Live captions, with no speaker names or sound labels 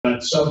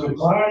At 7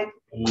 o'clock,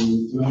 and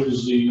tonight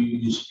is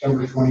the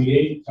September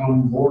 28th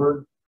Town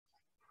Board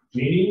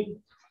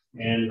meeting.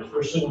 And the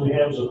first thing we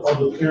have is a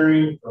public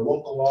hearing for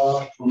local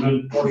law to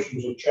amend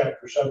portions of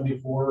Chapter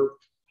 74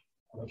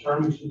 of the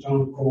Farmington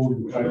Town Code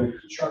entitled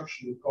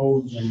Construction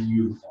Codes and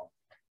Uniform.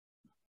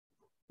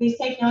 Please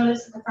take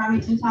notice that the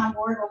Farmington Town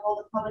Board will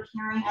hold a public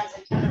hearing on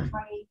September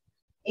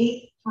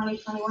 28th,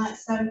 2021 at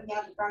 7 p.m.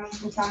 at the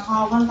Farmington Town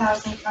Hall,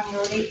 1000 County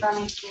Road 8,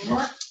 Farmington, New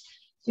York,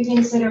 to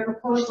consider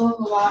proposed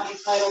local law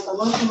entitled the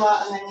local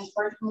law amending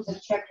portions of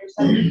Chapter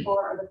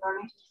 74 of the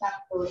Farmington Town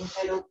Code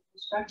entitled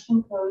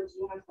Construction Codes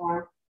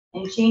Uniform,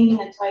 and changing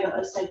the title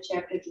of said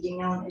chapter to be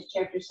known as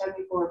Chapter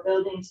 74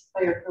 Buildings,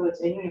 Fire Codes,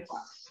 and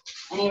Uniforms.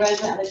 Any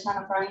resident of the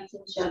town of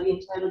Farmington shall be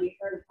entitled to be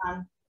heard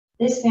upon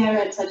this matter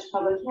at such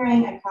public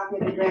hearing. A copy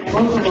of the draft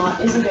local law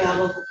is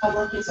available for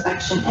public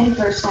inspection in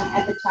person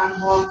at the town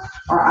hall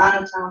or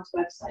on the town's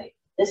website.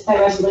 This by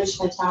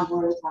resolution of the town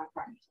board of the town of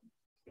Farmington.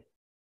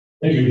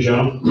 Thank you,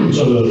 Michelle.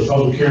 So the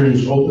public hearing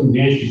is open.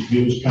 Dan, can you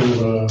give us kind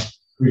of a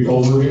brief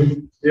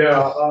overview?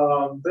 Yeah,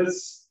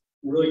 this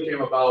really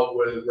came about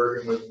with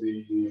working with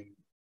the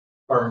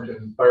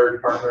Farmington Fire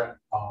Department,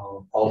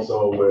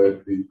 also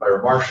with the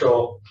fire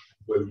marshal,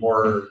 with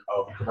more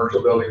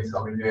commercial buildings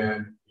coming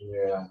in,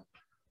 and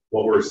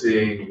what we're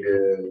seeing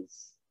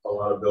is a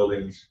lot of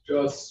buildings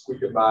just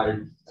squeaking by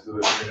to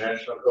the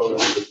international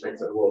code. It just makes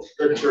it a little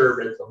stricter,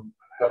 makes them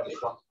have to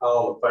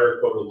follow the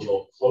fire code a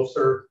little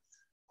closer.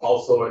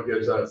 Also, it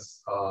gives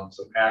us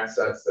some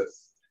access,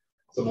 that's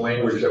some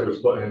language that was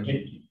put in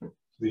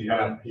the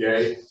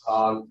NFPA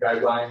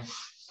guidelines,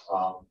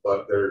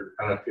 but their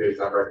NFPA is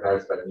not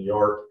recognized by New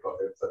York, but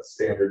it's a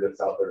standard that's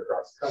out there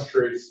across the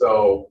country.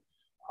 So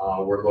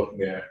we're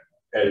looking at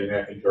adding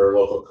that into our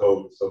local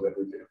code so that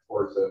we can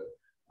enforce it.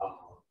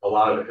 A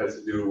lot of it has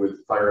to do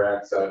with fire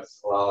access,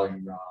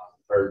 allowing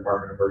fire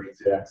department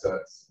emergency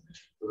access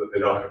so that they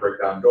don't have to break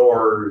down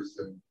doors,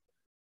 and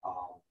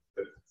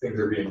that things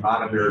are being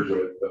monitored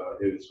with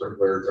either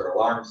sprinklers or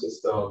alarm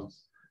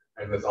systems,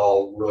 and this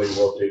all really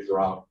rotates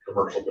around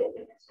commercial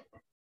buildings.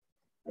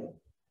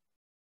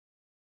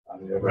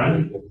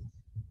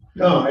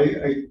 No, I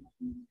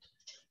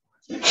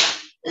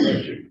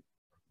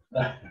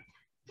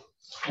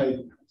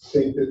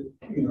think that,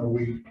 you know,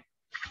 we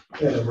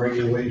had a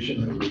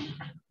regulation that was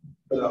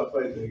put out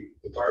by the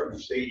Department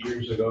of State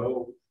years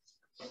ago.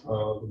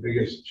 The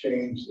biggest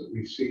change that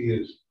we see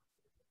is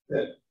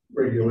that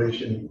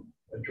regulation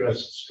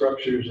addressed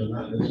structures and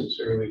not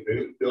necessarily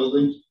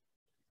buildings.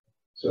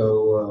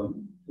 So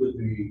with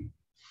the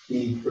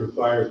need for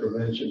fire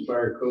prevention,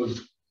 fire code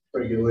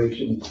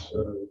regulations,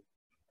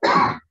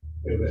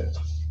 we've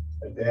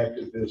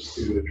adapted this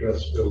to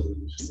address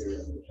buildings here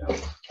in the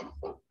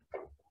town.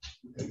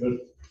 Okay, good.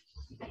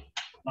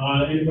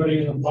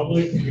 Anybody in the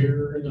public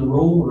here in the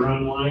room or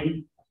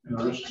online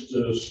interested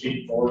to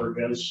speak for or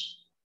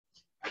against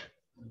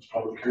this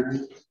public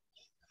hearing?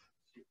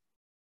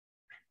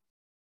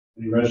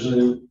 Any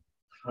resident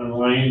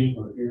online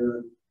or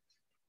here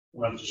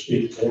want to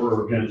speak for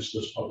or against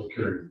this public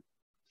hearing?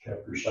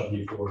 Chapter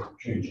 74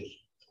 changes.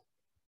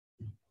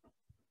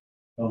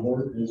 Town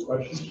board, any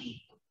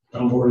questions?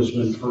 Town board has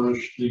been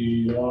furnished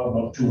the law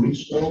about 2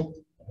 weeks ago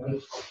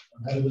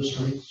ahead of this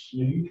night's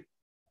meeting.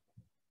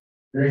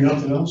 Hearing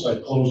nothing else, I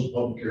close the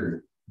public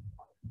hearing.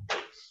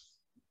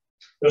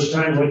 This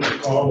time I'd like to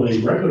call the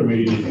regular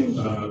meeting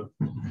to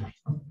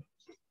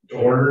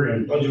order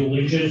and pledge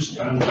allegiance.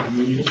 John,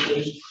 can you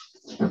please?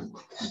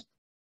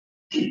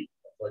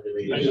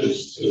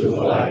 Allegiance to the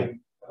flag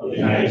of the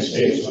United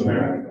States of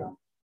America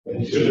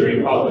and to the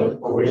republic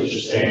for which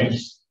it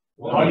stands,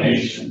 one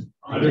nation,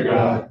 under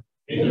God,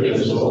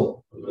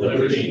 indivisible, with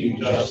liberty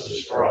and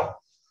justice for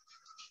all.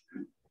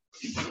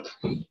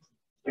 Thank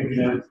you,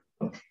 Dan.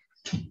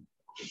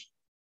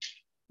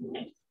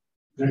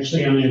 Next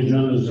thing on the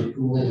agenda is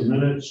approval of the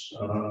minutes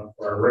for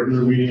our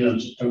regular meeting on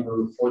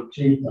September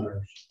 14th and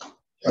our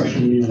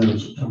special meeting on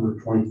September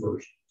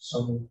 21st.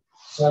 So,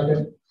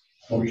 second.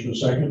 Motion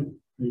second.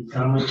 Any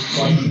comments,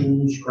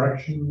 questions,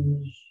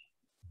 corrections?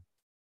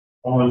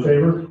 All in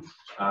favor?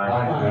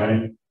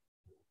 Aye.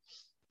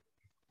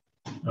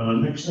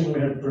 Next thing, we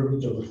have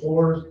privilege of the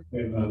floor. We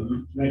have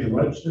Megan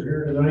Webster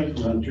here tonight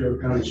from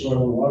Ontario County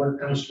Soil and Water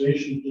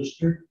Conservation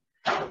District.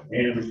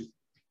 And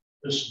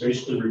this is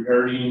basically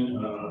regarding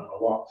a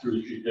walkthrough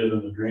that you did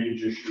on the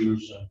drainage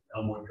issues on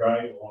Elmwood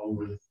Drive along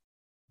with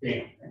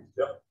Dan.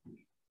 Yep.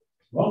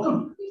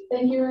 Welcome.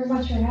 Thank you very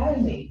much for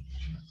having me.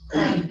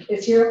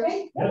 Is here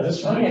okay? Yeah, that's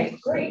fine. Okay,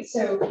 great.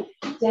 So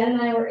Dan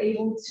and I were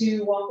able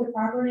to walk the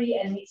property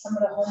and meet some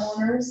of the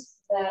homeowners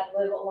that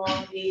live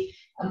along the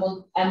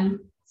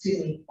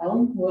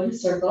Elmwood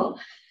Circle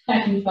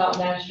and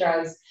Fountain Ash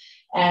Drives,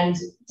 and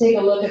take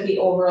a look at the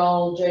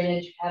overall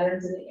drainage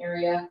patterns in the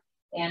area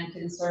and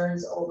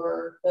concerns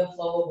over the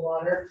flow of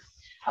water.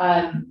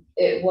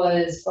 It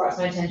was brought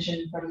to my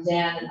attention from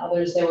Dan and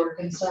others, there were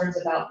concerns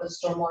about the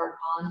stormwater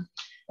pond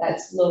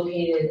that's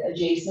located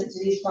adjacent to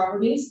these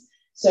properties.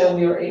 So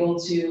we were able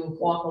to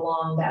walk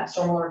along that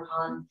stormwater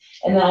pond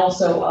and then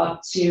also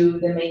up to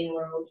the main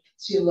road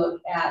to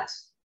look at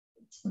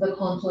the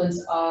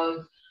confluence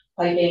of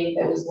piping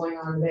that was going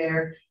on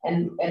there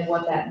and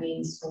what that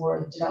means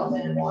for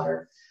development and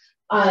water.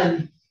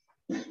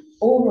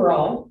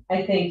 Overall,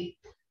 I think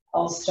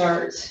I'll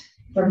start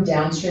from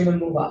downstream and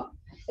move up,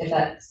 if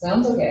that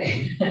sounds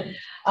okay.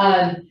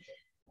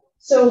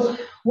 So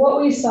what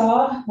we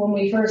saw when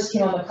we first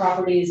came on the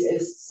properties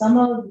is some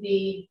of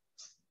the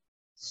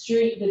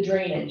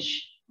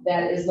drainage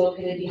that is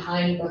located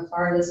behind the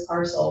farthest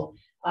parcel.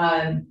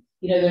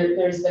 You know,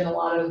 there's been a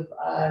lot of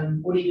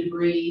woody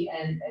debris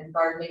and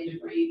gardening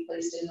debris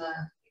placed in the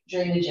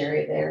drainage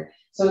area there.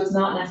 So it's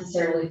not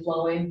necessarily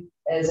flowing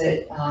as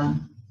it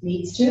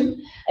needs to.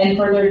 And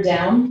further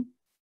down,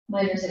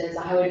 my understanding is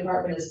the highway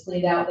department has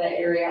cleaned out that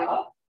area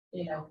up,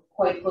 you know,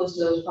 quite close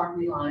to those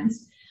property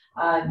lines.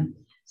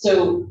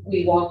 So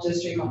we walked the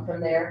stream up from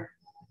there.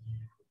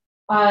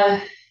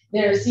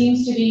 There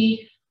seems to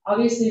be,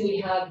 obviously we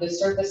have the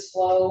surface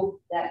flow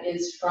that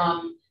is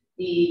from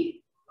the,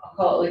 I'll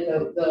call it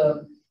like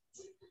the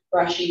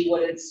brushy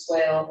wooded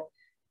swale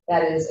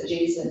that is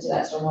adjacent to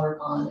that stormwater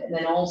pond. And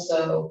then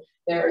also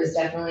there is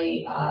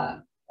definitely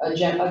a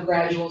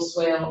gradual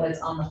swale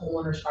that's on the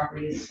homeowner's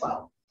property as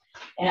well.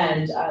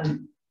 And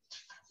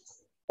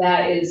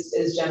that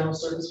is general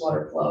surface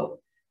water flow.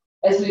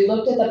 As we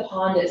looked at the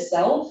pond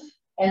itself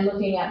and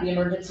looking at the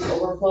emergency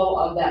overflow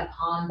of that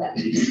pond that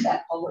leads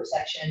that culvert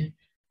section,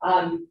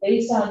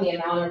 based on the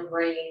amount of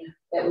rain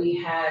that we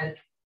had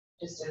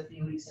just a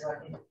few weeks ago,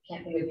 I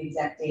can't think of the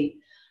exact date,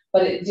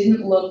 but it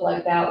didn't look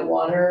like that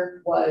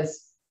water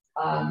was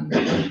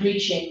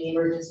reaching the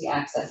emergency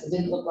access. It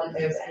didn't look like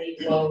there was any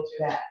flow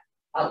through that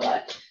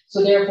outlet.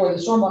 So therefore,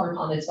 the stormwater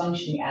pond is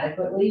functioning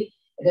adequately.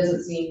 It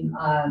doesn't seem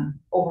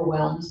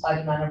overwhelmed by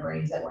the amount of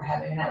rains that we're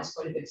having, and that was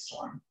quite a big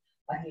storm.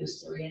 I think it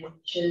was 3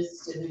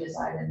 inches to the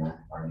decide in the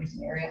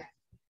Farmington area.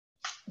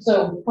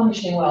 So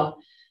functioning well.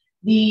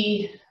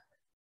 The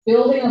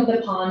building of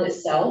the pond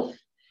itself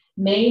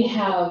may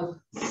have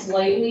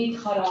slightly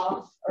cut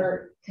off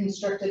or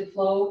constricted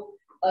flow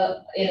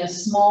in a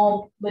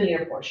small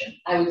linear portion.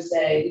 I would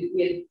say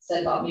we had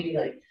said about maybe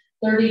like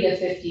 30 to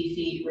 50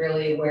 feet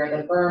really, where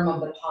the berm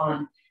of the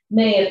pond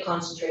may have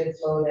concentrated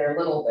flow there a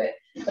little bit,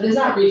 but it's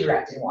not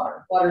redirecting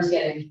water. Water's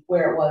getting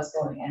where it was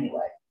going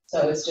anyway.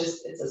 So it's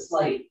a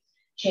slight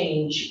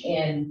change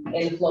in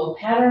flow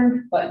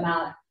pattern, but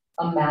not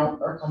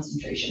amount or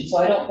concentration. So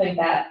I don't think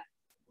that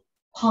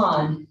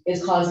pond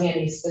is causing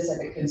any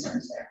specific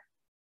concerns there.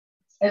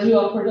 As we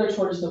walk further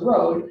towards the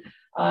road,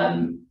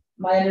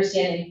 my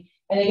understanding,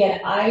 and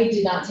again, I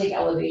did not take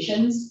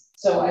elevations,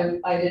 so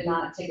I did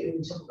not take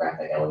any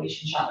topographic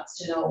elevation shots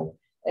to know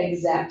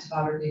exact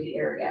topography of the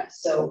area.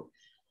 So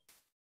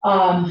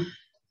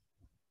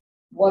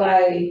what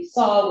I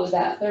saw was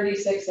that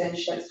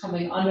 36-inch that's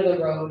coming under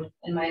the road,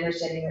 and my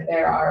understanding that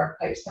there are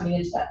pipes coming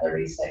into that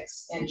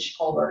 36-inch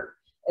culvert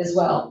as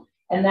well.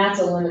 And that's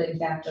a limiting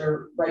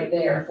factor right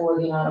there for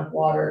the amount of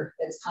water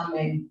that's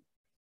coming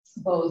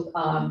both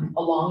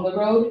along the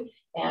road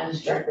and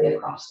directly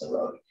across the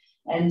road.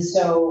 And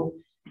so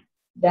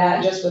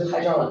that, just with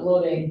hydraulic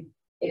loading,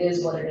 it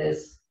is what it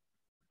is.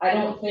 I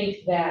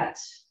think that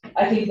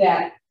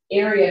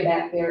area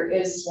back there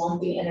is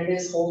swampy and it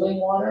is holding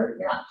water.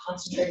 You're not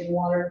concentrating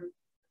water.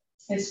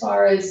 As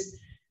far as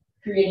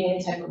creating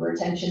any type of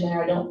retention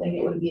there, I don't think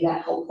it would be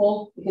that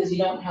helpful because you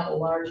don't have a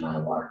large amount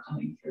of water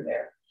coming through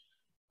there.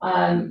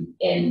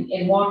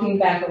 In walking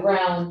back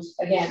around,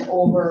 again,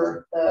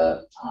 over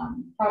the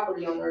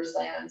property owner's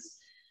lands,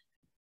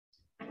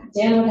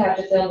 Dan would have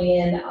to fill me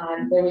in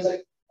on, there was a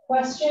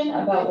question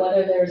about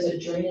whether there's a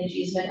drainage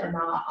easement or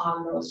not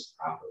on those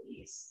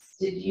properties.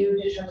 Did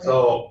you determine?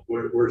 So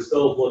we're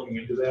still looking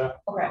into that.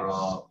 Okay.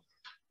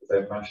 As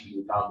I mentioned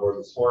to the town board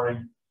this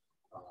morning,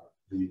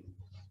 the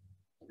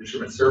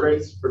instrument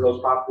surveys for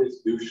those properties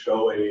do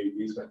show a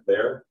easement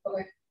there.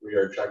 Okay. We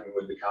are checking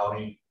with the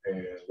county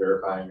and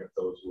verifying if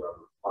those were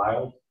ever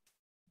filed,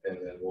 and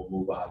then we'll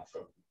move on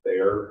from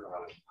there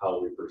on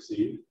how we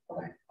proceed.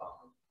 Okay.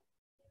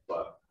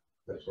 But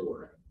that's where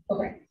we're at.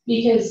 Okay,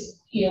 because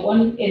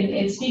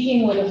in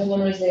speaking with the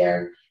homeowners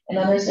there and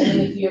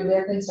understanding a few of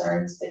their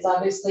concerns, it's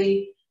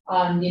obviously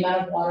the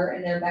amount of water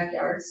in their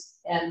backyards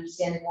and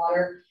standing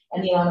water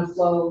and the amount of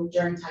flow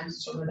during times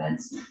of storm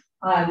events.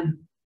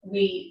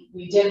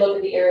 We did look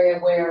at the area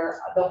where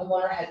the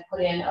homeowner had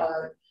put in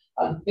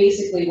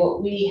basically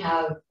what we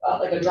have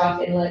like a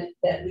drop inlet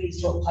that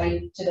leads to a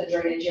pipe to the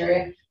drainage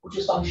area, which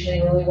is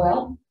functioning really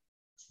well,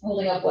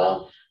 holding up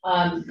well.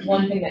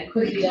 One thing that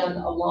could be done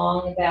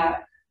along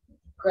that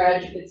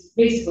it's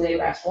basically a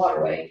grass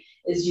waterway,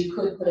 is you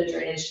could put a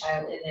drainage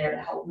tile in there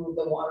to help move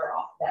the water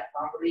off of that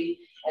property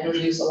and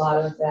reduce a lot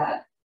of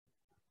that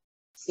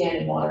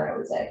standing water, I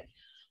would say.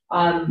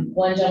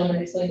 One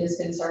gentleman explained his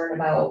concern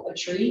about a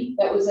tree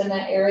that was in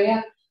that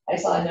area. I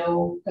saw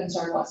no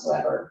concern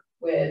whatsoever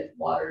with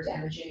water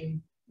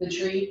damaging the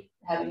tree,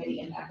 having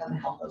any impact on the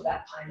health of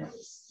that pine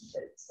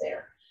that's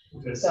there.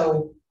 Okay.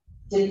 So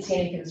didn't see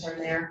any concern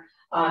there.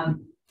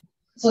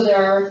 So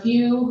there are a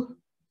few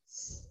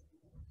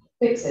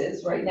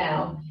fixes right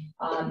now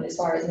as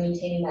far as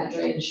maintaining that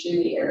drainage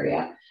through the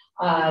area.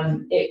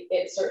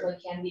 It certainly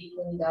can be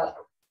cleaned up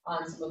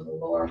on some of the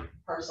lower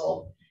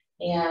parcel,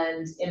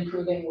 and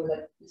improving with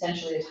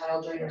potentially a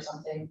tile drain or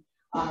something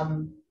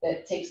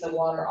that takes the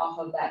water off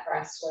of that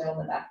grass swale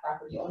and the back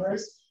property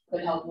owners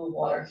could help move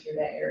water through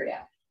that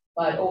area.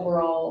 But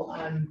overall,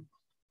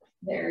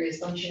 the area is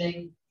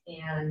functioning,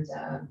 and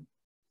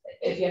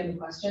if you have any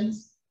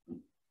questions.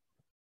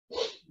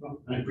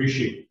 Well, I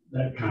appreciate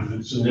that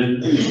comments. And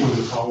then I just wanted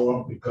to follow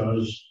up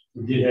because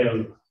we did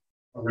have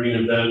a rain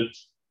event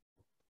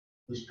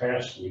this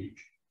past week.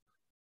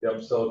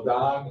 Yep, so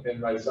Don and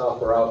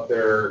myself were out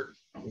there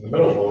in the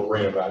middle of a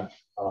rain event.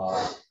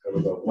 It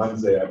was a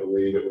Wednesday, I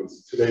believe. It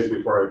was 2 days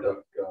before I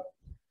took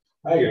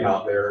Megan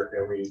out there,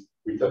 and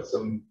we took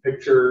some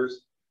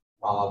pictures,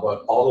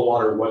 but all the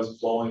water was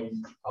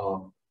flowing,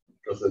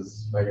 just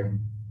as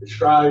Megan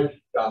described,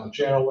 down the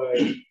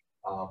channelway.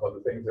 But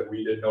the things that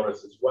we did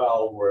notice as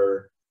well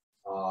were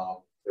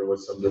there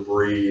was some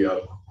debris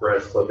of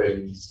grass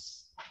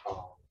clippings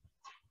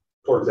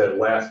towards that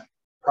last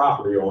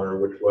property owner,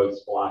 which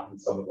was blocking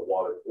some of the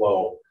water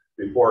flow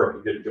before it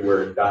could get to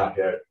where Don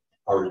had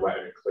already went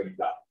and cleaned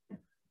up.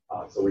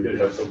 So we did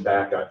have some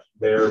backup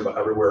there, but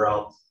everywhere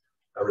else,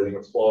 everything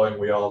was flowing.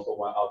 We also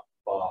went up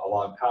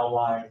along town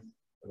line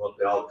and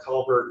looked at all the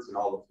culverts and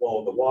all the flow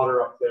of the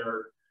water up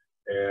there,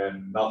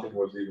 and nothing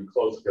was even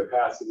close to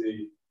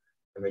capacity.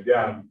 And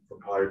again, from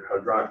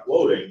hydraulic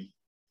loading,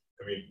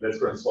 I mean, that's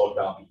going to slow it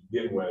down to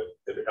begin with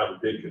if it ever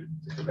did get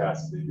to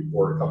capacity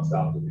before it comes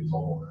down to these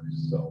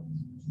homeowners. So,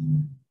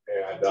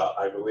 and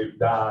I believe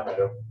Don, I'm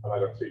not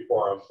going to speak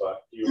for him,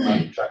 but he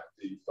went and checked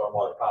the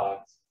stormwater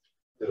ponds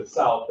to the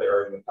south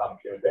there in the town of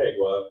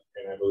Canandaigua,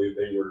 and I believe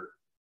they were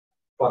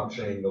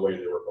functioning the way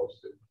they were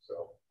supposed to.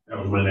 So that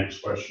was my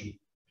next question.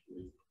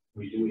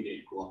 We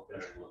did go up there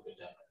and look at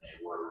them, and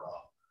they were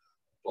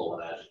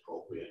flowing as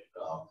appropriate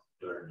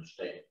during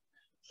the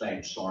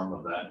same storm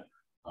event.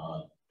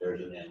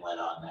 There's an inlet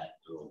on that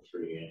little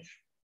 3-inch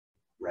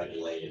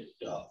regulated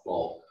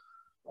flow.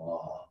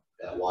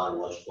 That water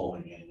was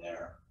flowing in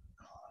there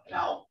and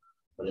out,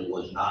 but it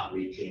was not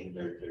reaching.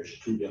 There's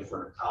 2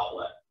 different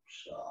outlet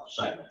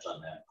segments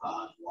on that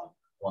pond.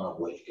 One of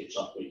which gets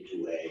up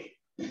into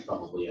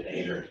probably an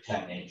 8 or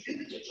 10 inch,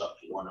 and it gets up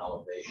to one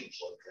elevation,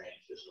 so it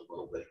drains just a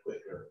little bit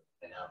quicker.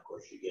 And now, of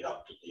course, you get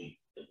up to the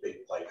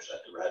big pipes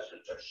that the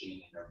residents are seeing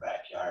in their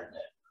backyard.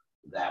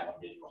 That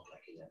one didn't look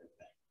like it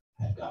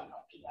had gotten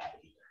up to that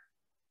either.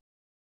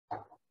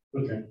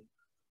 Okay.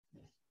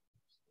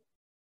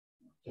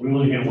 We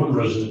only have one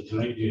resident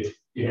tonight. Do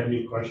you have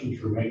any questions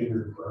for Megan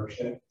or for our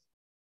staff?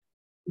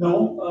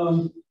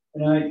 No,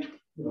 and I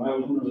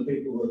was one of the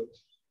people that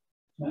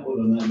met with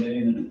them that day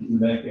in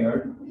the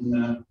backyard,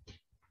 and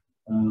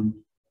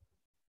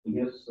I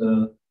guess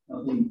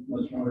nothing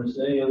much more to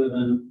say other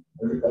than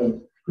I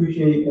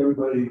appreciate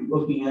everybody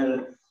looking at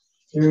it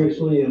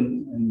seriously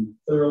and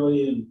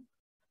thoroughly,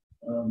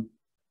 and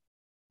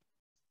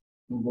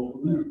we'll go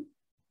from there.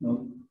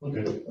 No?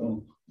 Okay.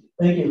 So,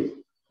 thank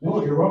you.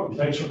 No, you're welcome.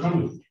 Thanks for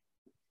coming.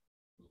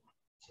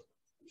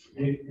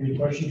 Any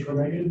questions for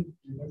Megan?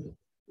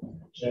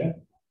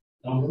 Chad?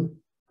 Albert?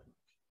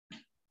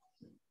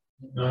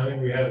 No, I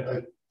think we had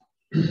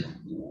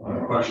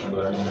a question,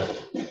 but I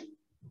mean,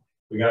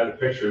 we got the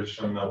pictures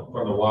from the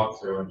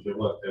walkthrough, and if you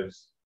look,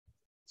 there's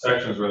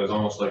sections where there's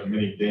almost like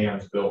mini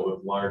dams built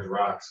with large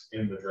rocks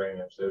in the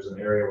drainage. There's an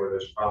area where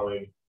there's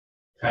probably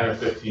 10 or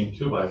 15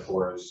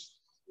 2x4s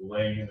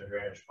laying in the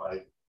drainage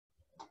pipe.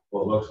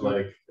 What looks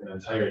like an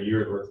entire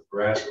year's worth of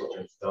grass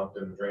clippings dumped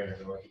in the drainage.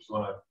 And if you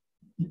want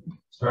to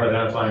start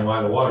identifying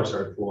why the water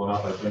started cooling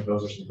up, I think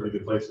those are some pretty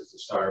good places to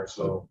start.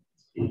 So,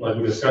 like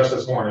we discussed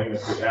this morning,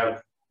 if we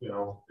have,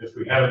 if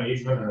we have an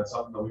easement and it's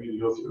something that we need to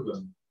go through,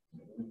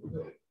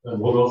 then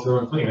we'll go through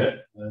and clean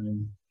it,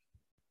 and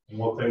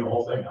we'll clean the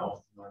whole thing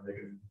out.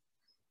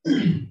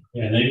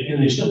 Yeah,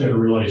 and they still got to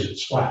realize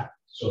it's flat,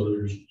 so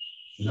there's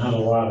not a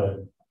lot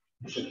of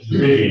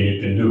digging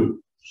you can do.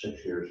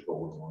 6 years ago,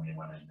 when we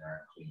went in there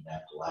and cleaned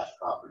that, the last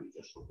property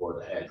just before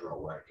the hedgerow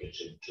where it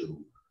gets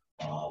into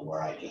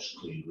where I just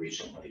cleaned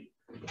recently,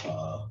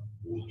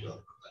 we took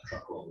a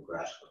truckload of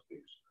grass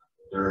clippings.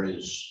 There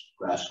is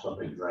grass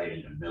clippings right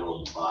in the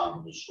middle of the bottom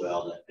of the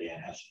swell that Dan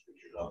has some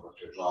pictures of, but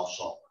there's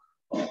also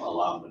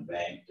along the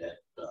bank that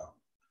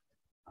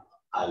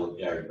I would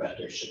dare bet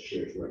there's 6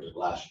 years worth of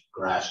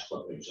grass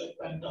clippings that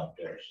have been dumped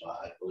there. So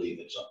I believe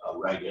it's a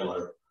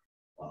regular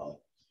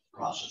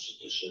process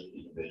that this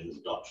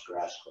individual dumps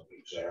grass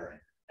clippings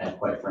there. And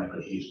quite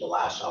frankly, he's the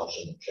last house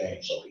in the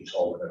chain, so he's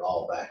holding it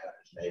all back on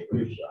his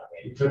neighbors.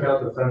 He took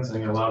out the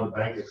fencing and allowed the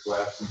bank to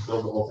collapse and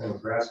filled the whole thing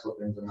with grass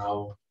clippings, and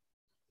now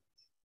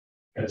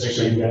That's the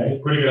same guy.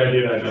 Pretty good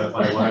idea to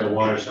identify why the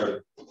water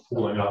started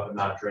cooling up and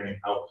not draining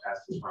out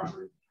past the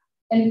property.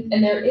 And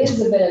there is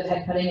a bit of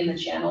head cutting in the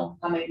channel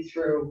coming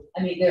through.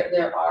 I mean,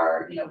 there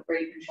are,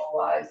 grade control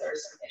wise, there are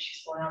some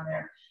issues going on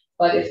there.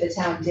 But if the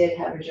town did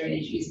have a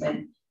drainage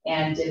easement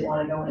and did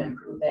want to go and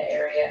improve that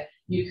area,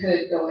 you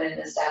could go in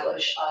and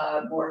establish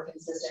a more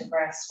consistent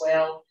grass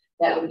swale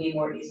that would be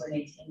more easily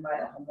maintained by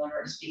the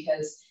homeowners,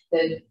 because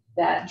the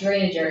that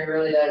drainage area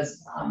really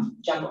does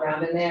jump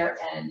around in there,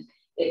 and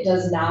it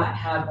does not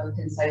have a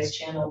concise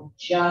channel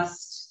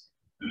just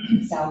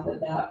south of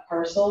that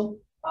parcel.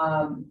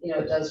 You know,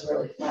 it does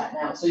really flatten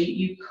out, so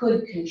you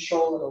could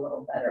control it a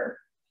little better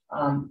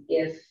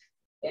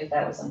if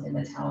that was something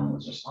the town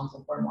was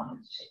responsible for and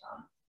wanted to take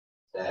on.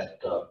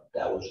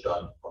 That was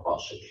done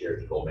about 6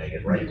 years ago,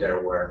 Megan, right there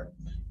where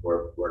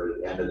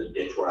the end of the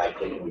ditch where I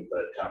came, we put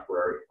a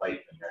temporary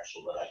pipe in there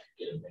so that I could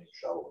get a mini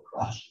shovel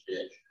across the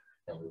ditch.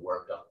 And we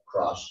worked up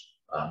across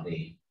on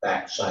the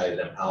back side of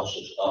them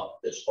houses up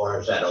as far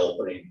as that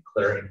opening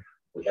clearing.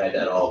 We had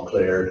that all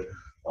cleared.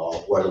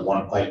 Where the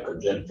one pipe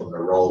comes in from the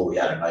road, we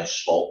had a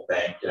nice slope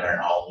bank there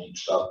and all neat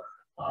stuff.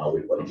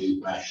 We put a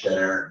jute mesh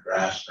there and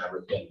grass and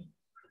everything.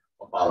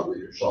 About a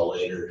week or so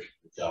later,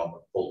 the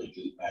gentleman pulled the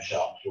jute mesh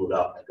out, threw it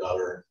out in the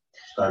gutter,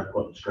 started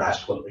putting his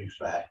grass clippings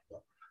back.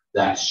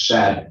 That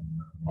said,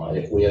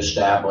 if we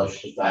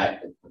establish the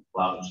fact that as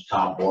long as the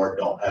town board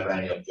don't have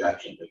any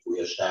objection, if we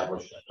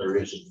establish that there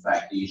is in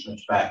fact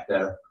easements back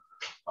there,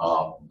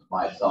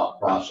 my thought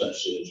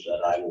process is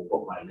that I will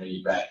put my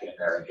mini back in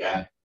there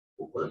again.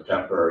 We'll put a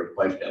temporary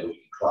pipe that we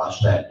can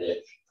cross that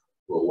ditch.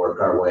 We'll work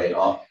our way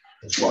up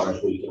as far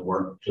as we can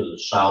work to the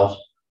south,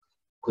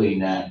 clean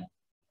that,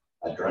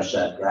 address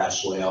that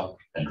grass swale,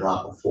 and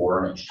drop a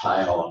 4-inch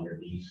tile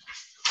underneath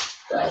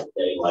that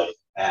daylight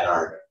at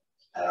our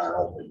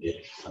open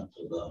ditch to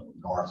the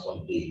north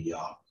of the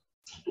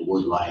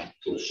wood line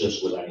to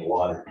assist with any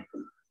water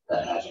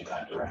that hasn't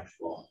got direct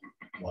flow.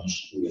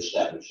 Once we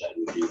establish that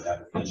we do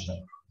have a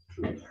easement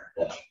through there,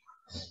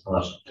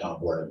 unless the town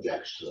board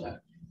objects to that.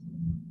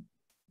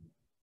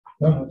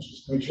 No, let's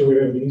just make sure we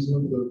have an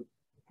easement to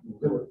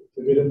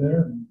get in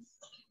there, and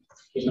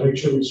just make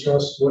sure we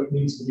stress what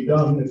needs to be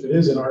done. If it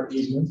is in our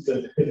easement,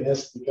 that it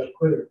has to be kept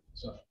clear.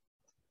 So,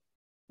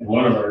 and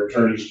one of our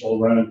attorneys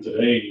told Ron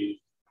today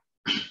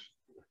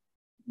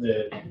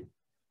that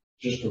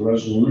just a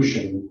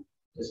resolution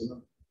is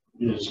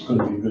going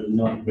to be good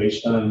enough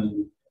based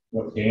on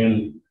what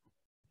Dan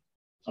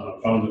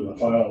found in the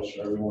files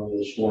for every one of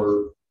those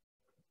 4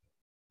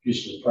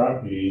 pieces of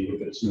property.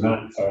 If it's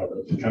not filed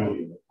at the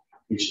county,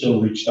 we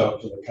still reached out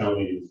to the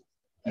county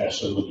and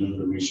asked them to do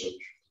the research.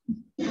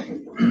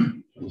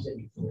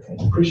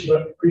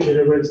 Appreciate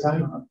everybody's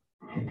time.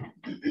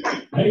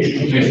 Thank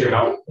you. Thanks for your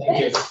help. Thank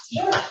you.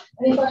 Sure.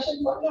 Any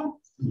questions? Let me know.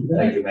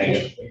 Thank you,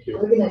 Megan. Thank you.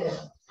 Have a good night.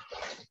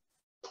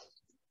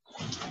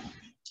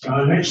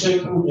 Next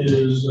segment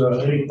is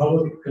any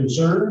public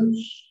concerns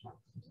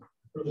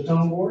for the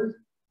town board?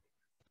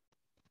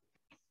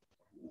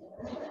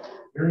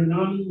 Hearing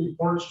none,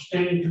 reports of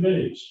standing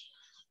committees.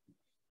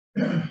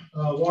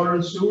 Water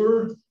and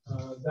sewer,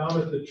 down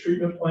at the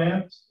treatment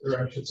plant,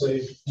 or I should say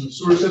in the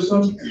sewer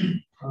system,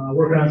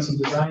 working on some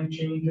design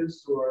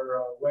changes to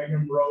our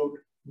Wagon Road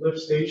lift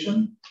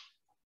station.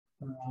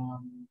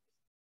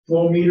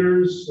 Flow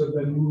meters have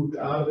been moved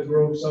out of the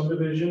Grove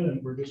subdivision,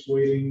 and we're just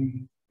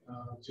waiting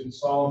to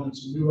install them in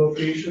some new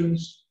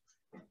locations.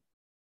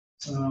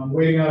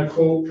 Waiting on a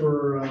quote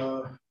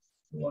for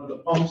one of the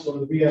pumps, one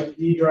of the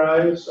VFD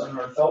drives on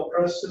our belt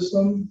press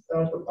system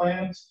down at the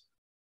plant.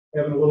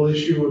 Having a little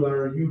issue with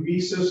our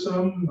UV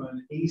system,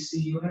 an AC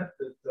unit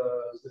that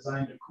is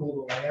designed to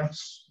cool the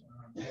lamps.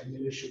 Having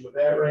an issue with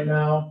that right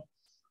now.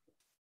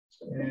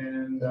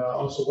 And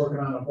also working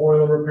on a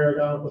boiler repair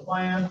down at the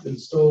plant, and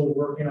still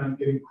working on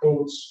getting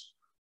quotes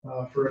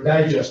for a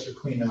digester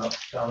cleanout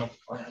down at the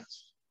plant.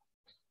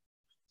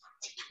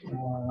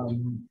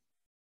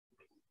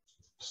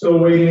 Still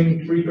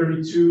waiting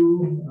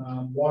 332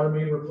 water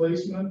main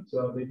replacement.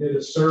 They did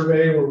a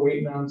survey. We're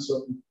waiting on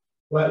some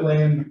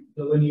wetland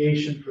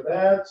delineation for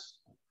that.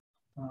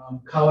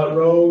 Collette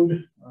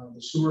Road,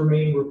 the sewer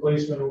main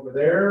replacement over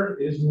there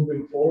is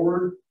moving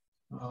forward.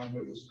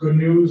 It was good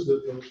news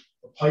that the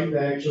pipe,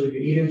 actually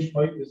the 8-inch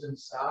pipe, is in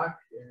stock,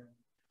 and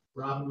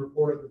Robin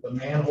reported that the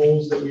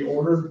manholes that we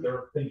ordered,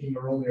 they're thinking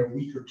are only a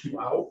week or 2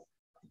 out.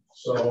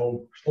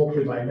 So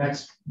hopefully by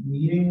next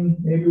meeting,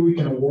 maybe we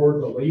can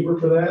award the labor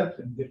for that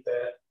and get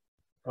that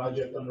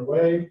project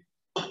underway.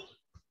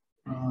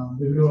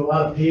 They're doing a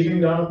lot of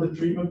paving down at the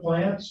treatment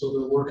plant, so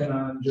they're working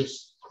on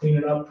just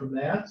cleaning up from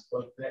that,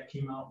 but that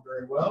came out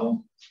very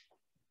well.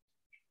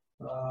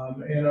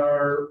 And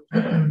our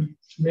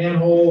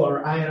manhole,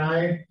 our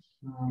I&I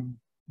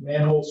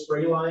manhole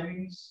spray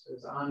linings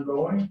is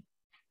ongoing,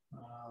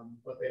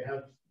 but they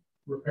have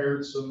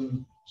repaired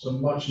some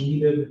much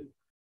needed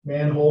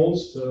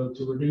manholes to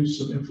reduce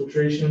some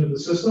infiltration into the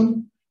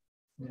system,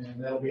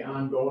 and that'll be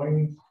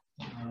ongoing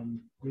at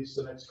least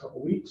the next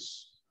couple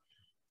weeks.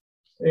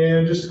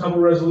 And just a couple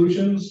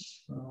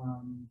resolutions.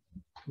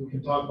 We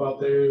can talk about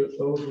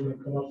those when they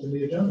come up to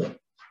the agenda.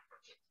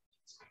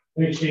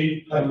 Thanks,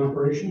 Steve. Highway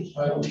operations.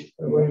 Highway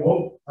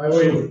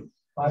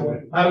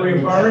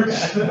and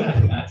parks.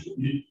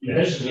 You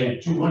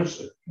hesitated too much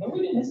there. No,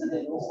 we didn't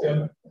hesitate.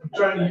 I'm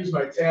trying to use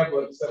my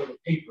tablet instead of a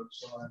paper,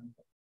 so I'm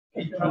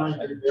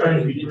trying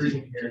to be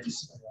breathing here.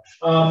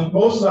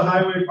 Most of the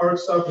highway park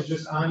stuff is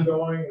just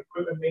ongoing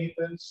equipment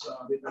maintenance.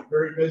 They've been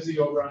very busy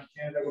over on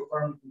Canada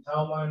Farmington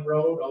Town Line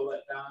Road. I'll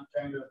let Don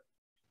kind of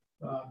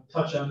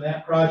touch on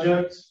that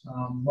project.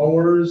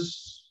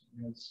 Mowers,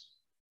 it's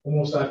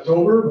almost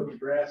October, but the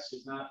grass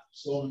is not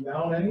slowing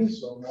down any,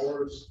 so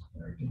mowers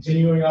are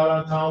continuing out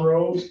on town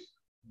roads.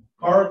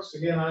 Parks,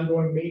 again,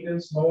 ongoing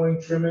maintenance,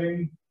 mowing,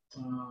 trimming,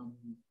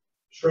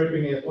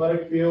 striping the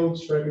athletic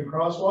fields, striping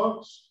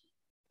crosswalks.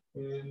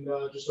 And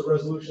just a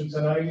resolution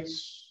tonight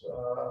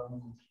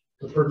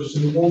to purchase a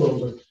new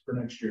bulldozer for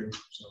next year.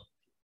 So,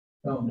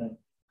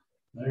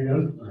 there you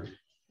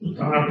go.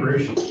 Town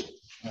operations.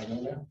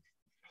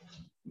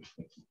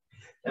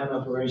 Town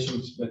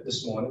operations met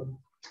this morning.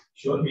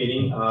 Short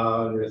meeting. There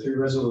are 3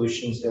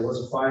 resolutions. There was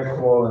a fire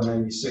call on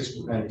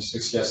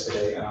 96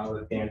 yesterday. I'll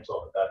let Dan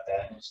talk about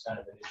that. It's kind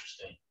of an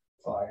interesting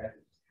fire.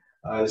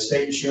 The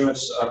state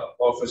insurance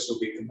office will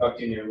be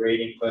conducting a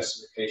rating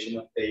classification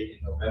update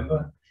in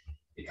November.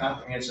 The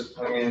comprehensive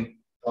plan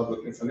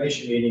public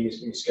information meeting is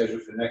being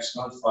scheduled for next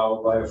month,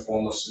 followed by a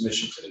formal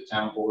submission to the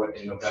town board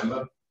in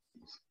November.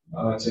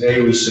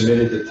 Today we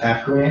submitted the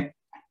TAP grant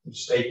to the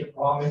State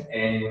Department,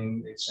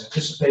 and it's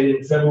anticipated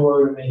in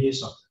February we may hear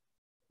something,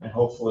 and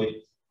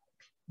hopefully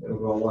it'll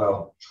go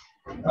well.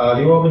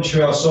 The Auburn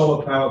Trail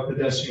solar power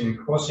pedestrian and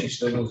crossing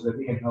signals, they're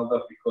being held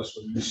up because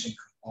we're missing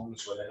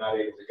components, where they're not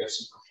able to get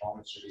some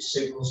components for these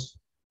signals,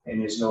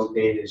 and there's no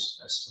data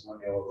as to when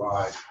they'll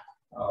arrive.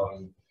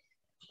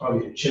 It's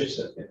probably the chips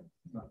that they're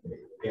not able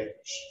to get,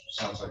 which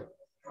sounds like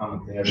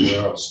common thing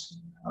everywhere else.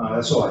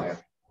 That's all I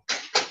have.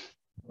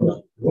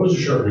 What was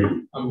a short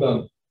reading? I'm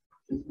done.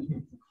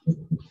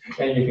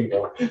 And you can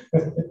go.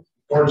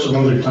 Reports of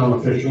other town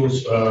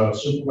officials,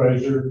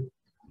 supervisor.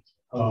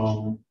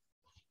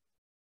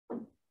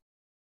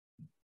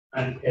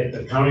 At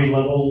the county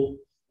level,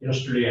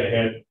 yesterday I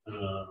had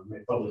my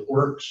public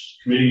works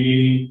committee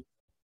meeting.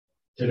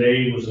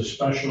 Today was a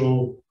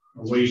special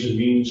Ways and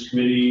Means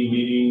Committee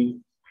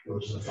meeting. It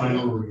was the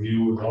final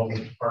review with all the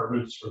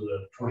departments for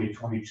the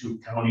 2022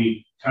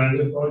 county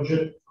tentative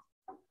budget.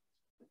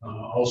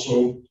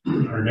 Also,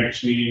 our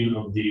next meeting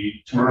of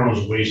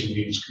tomorrow's Ways and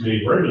Means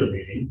Committee regular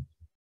meeting.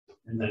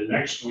 And then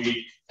next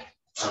week,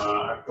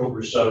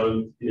 October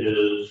 7th,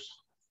 is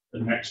the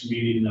next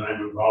meeting that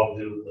I'm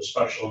involved in with the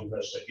Special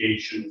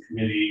Investigation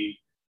Committee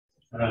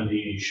on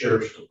the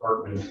Sheriff's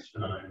Department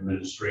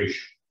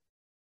administration.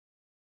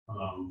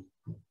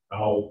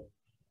 I'll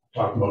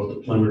talk about the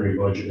preliminary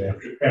budget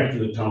after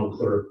the town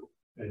clerk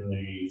and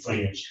the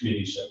finance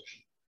committee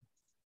section.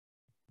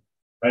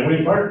 Highway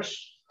and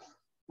Parks.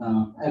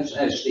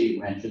 As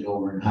Steve mentioned,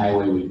 over in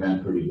highway, we've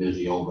been pretty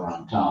busy over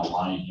on town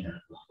line here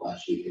the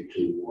last week or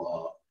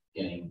two,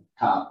 getting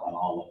top on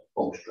all the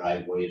folks'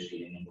 driveways,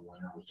 getting into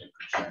winter with the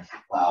concerns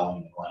for plowing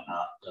and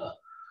whatnot.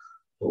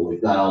 So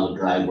we've got all the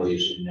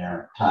driveways in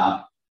there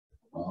top.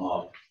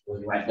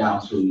 We went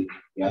down through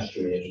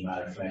yesterday, as a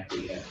matter of fact,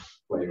 we had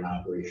quite an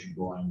operation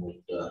going with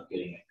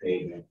getting it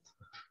paved.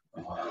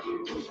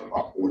 It was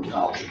about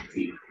 4,000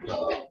 feet,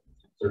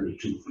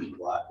 32 feet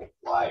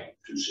wide,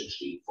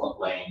 260-foot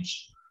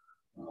lanes.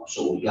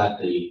 So we got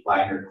the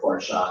binder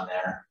course on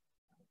there.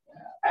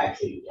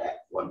 Actually, at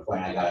one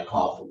point, I got a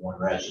call from one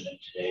resident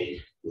today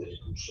with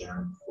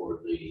concern for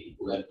the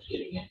lift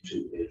getting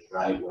into his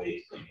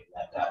driveway, thinking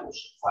that was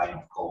the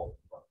final coat.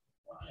 But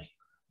when I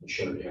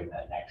assured him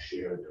that next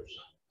year there's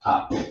a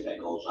top coat that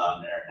goes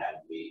on there, and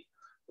that would be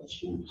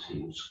smooth.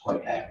 He was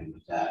quite happy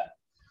with that.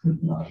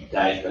 The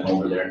guy's been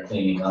over there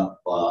cleaning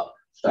up,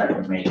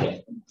 starting to make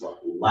it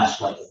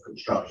less like a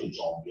construction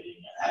zone, getting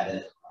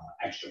added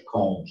extra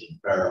cones and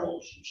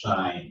barrels and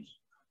signs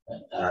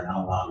that are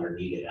no longer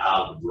needed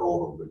out of the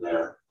road over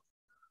there.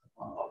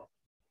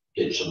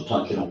 Did some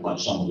touching up on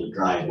some of the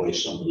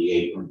driveways, some of the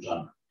aprons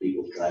on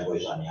people's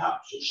driveways on the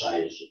opposite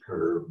side as the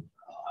curb,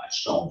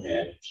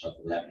 Stonehead, stuff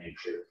of that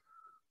nature.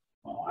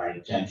 Our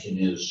intention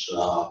is,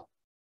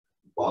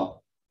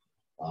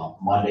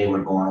 Monday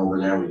we're going over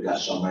there. We've got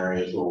some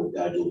areas where we've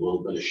got to do a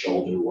little bit of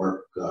shoulder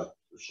work for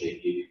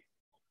safety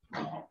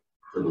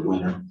for the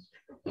winter.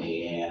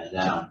 And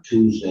then on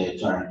Tuesday,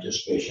 it's our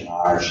anticipation of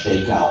our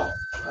stakeout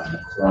on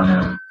the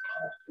corner,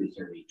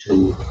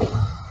 332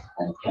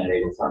 and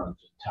Kennedy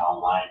Farmington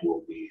town line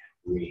will be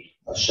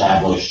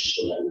re-established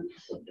so that we can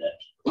put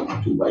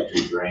that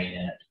 2x2 drain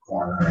in at the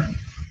corner and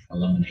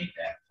eliminate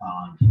that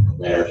pond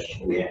there.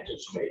 So we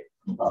anticipate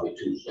probably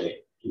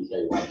Tuesday,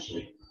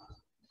 Wednesday,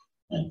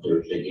 and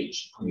Thursday get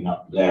some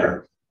cleanup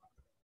there.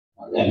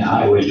 Then the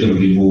highway is going to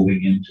be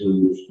moving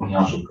into, we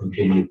also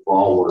continue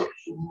fall work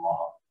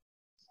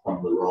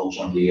from the roads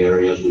on the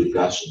areas. We've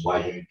got some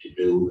widening to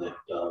do that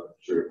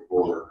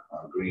for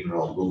Green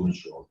Road,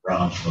 Loomis Road,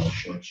 Browns Road,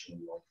 Shorts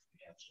Road.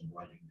 We have some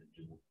widening to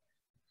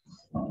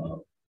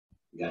do.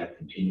 We got a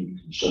continued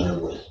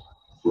concern with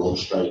road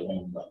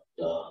striping, but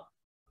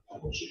I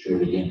was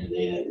assured again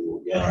today that we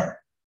will get our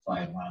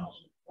 5 miles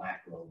of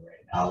Black Road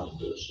right now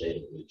into the state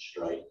of good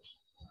stripe.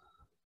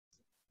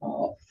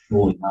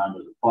 Moving on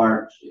to the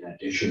parks, in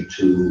addition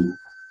to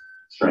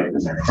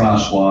striping their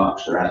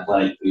crosswalks, their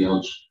athletic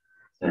fields,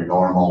 their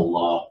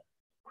normal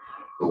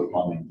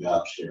plumbing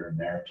jobs here and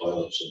there,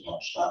 toilets that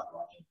don't stop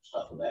running,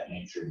 stuff of that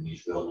nature in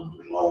these buildings.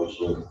 There's always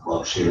little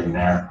plugs here and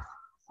there.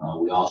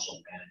 We also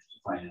managed to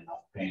find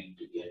enough paint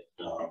to get,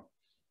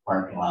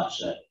 parking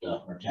lots at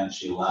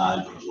Hortensia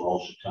Lodge as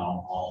well as the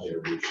town hall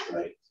here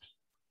restriped.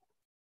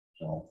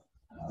 So,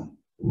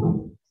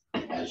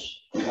 as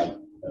I've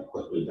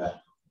quickly been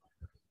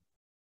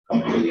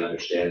coming to the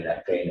understanding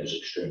that paint is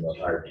extremely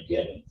hard to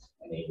get in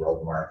any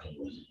road marking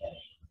with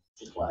any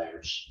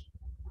suppliers.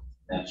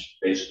 That's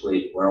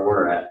basically where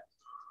we're at.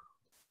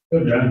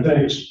 Good, John,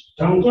 thanks.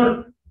 Town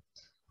clerk?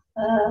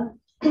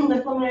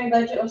 The preliminary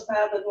budget was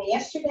filed with me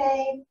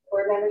yesterday.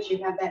 Board members,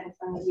 you have that in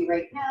front of you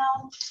right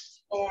now.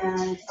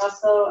 And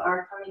also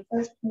our county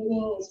clerk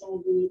meeting is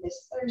going to be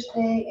this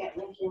Thursday at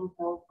Lincoln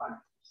Hill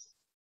Farms.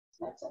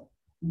 That's it.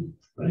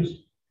 Nice.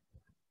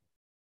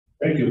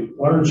 Thank you.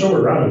 Water and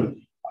sewer,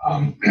 Robin.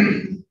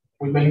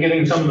 We've been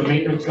getting some of the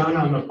maintenance done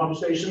on the pump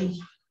stations.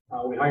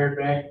 We hired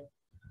back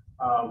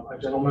a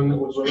gentleman that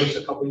was with us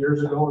a couple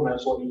years ago, and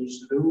that's what he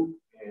used to do.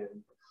 And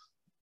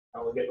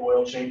now we're getting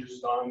oil changes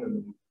done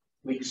and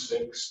leaks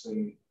fixed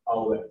and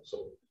all of that.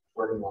 So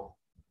working well.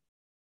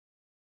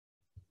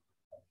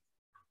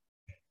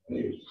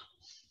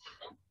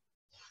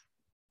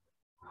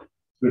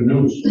 Good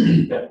news.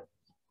 Yeah.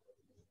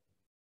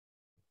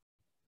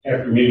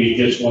 After maybe he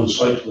gets one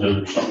site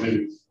plan or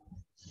something,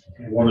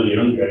 and one of the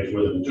young guys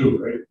with him too,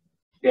 right?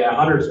 Yeah,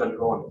 Hunter's been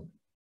going.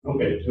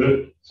 Okay,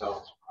 good.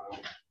 So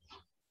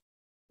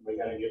we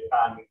gotta get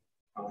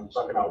on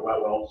sucking out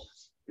wet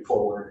wells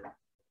before we're.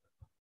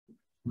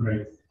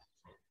 Right.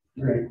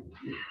 Right.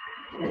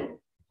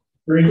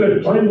 Very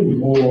good. Planning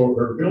board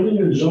or building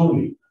and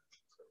zoning.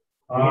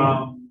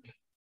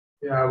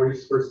 Yeah, we're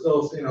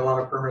still seeing a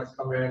lot of permits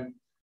come in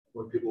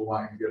with people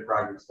wanting to get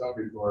projects done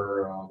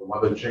before the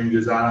weather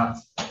changes on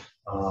us.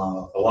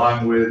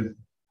 Along with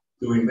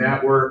doing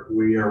that work,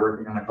 we are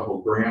working on a couple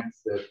of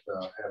grants that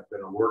have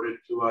been awarded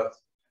to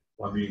us.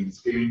 One being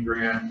skating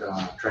grant,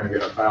 trying to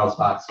get our tiles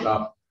boxed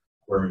up.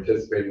 We're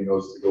anticipating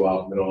those to go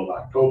out middle of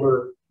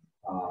October.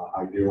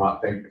 I do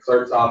want to thank the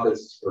clerk's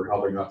office for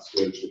helping us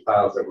with the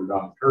tiles that were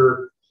done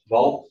curb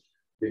vault,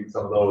 getting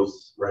some of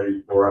those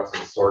ready for us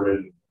and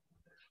sorted.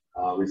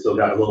 We still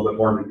got a little bit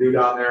more to do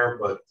down there,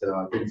 but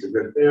things are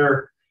good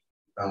there.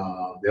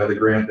 The other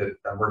grant that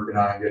I'm working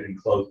on getting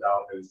closed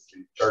out is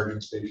the charging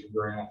station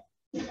grant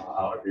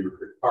out at Beaver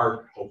Creek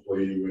Park.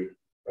 Hopefully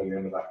by the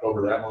end of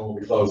October, that one will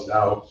be closed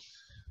out.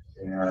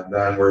 And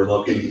then we're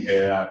looking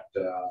at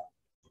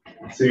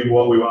seeing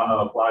what we want to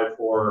apply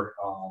for,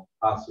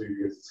 possibly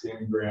get a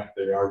scamming grant.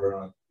 They are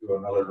going to do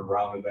another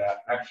round of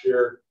that next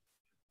year,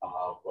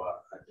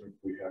 but I think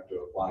we have to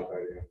apply by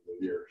the end of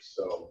the year.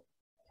 So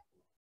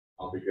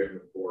I'll be getting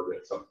the board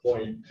at some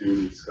point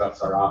to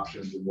discuss our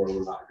options and where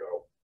we want to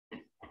go.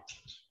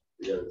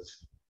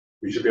 Because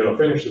we should be able to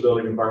finish the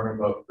building department,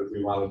 but if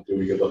we wanted to,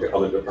 we could look at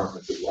other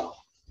departments as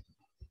well.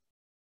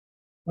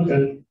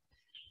 Okay.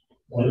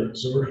 Water and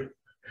sewer.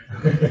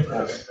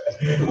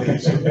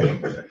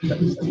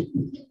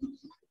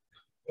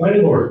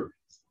 Planning board.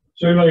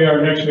 Certainly,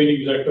 our next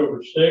meeting is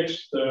October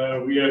 6th.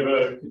 We have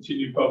a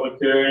continued public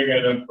hearing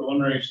and a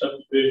preliminary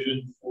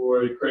subdivision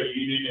for the credit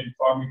union in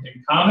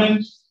Farmington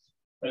Commons,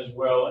 as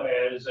well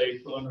as a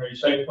preliminary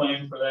site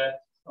plan for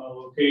that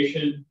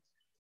location.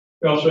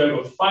 We also have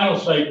a final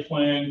site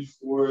plan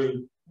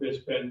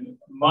that's been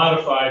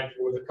modified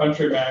for the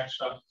Country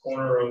Max on the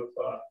corner of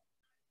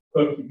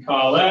Cook and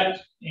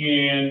Collette,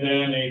 and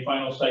then a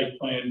final site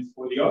plan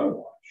for the auto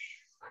wash.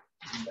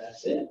 And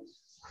that's it.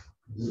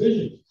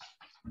 Division.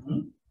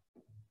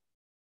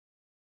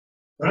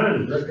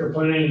 Ron, Director of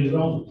Planning and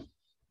Development.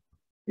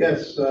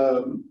 Yes,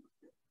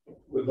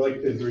 would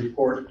like to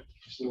report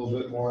just a little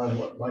bit more on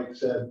what Mike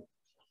said.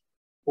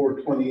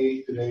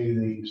 4/28 today,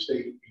 the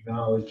state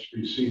acknowledged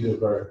receipt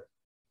of our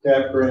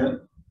TAP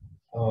grant,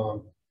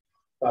 about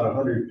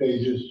 100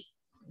 pages.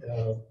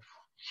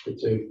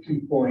 It's a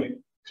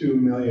 $2.2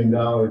 million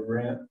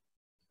grant.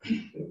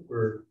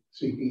 We're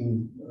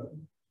seeking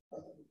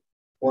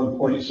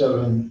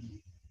 1.7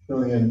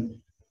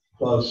 million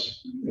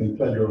plus in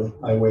federal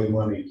highway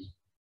monies.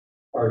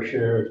 Our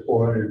share is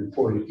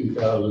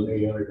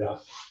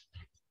 $442,800.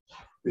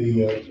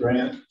 The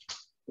grant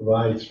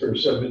provides for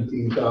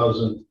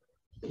 17,000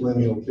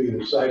 lineal feet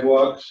of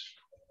sidewalks,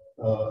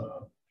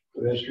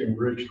 pedestrian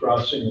bridge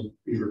crossing of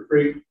Beaver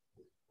Creek,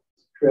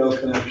 trail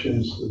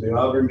connections to the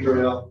Auburn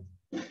Trail,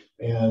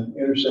 and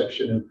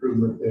intersection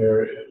improvement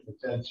there at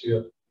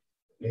Hortensia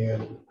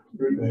and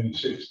Route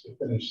 96 to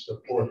finish the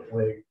fourth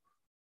leg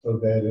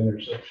of that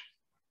intersection.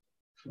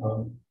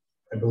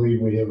 I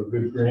believe we have a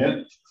good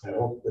grant. I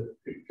hope that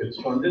it gets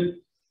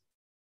funded.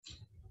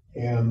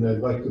 And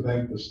I'd like to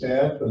thank the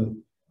staff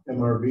and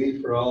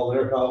MRB for all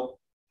their help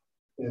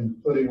in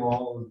putting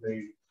all of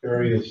the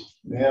various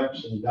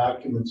maps and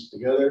documents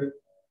together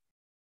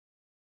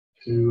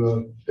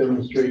to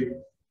demonstrate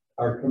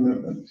our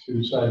commitment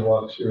to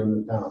sidewalks here in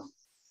the town.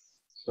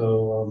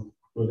 So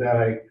with that,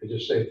 I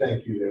just say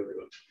thank you to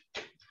everyone.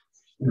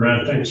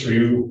 Ron, thanks for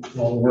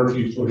all the work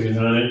you put in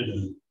on it,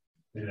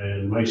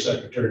 and my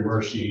secretary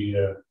Marcy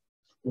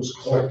was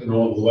collecting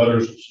all the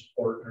letters of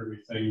support and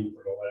everything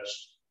for the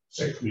last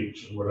 6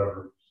 weeks or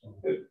whatever. So,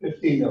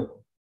 15 of them.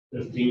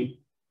 15.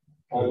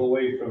 all the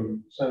way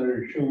from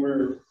Senator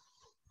Schumer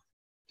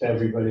to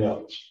everybody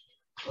else.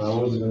 I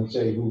wasn't gonna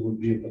say who would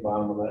be at the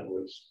bottom of that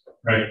list.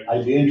 Right.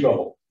 I'd be in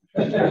trouble.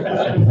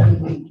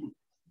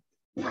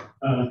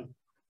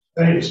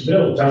 Thanks,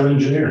 Bill, town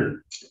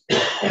engineer.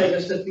 Yeah,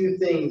 just a few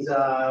things.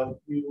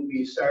 We will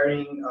be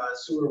starting a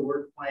sewer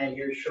work plan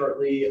here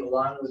shortly,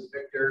 along with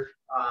Victor,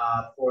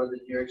 for the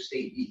New York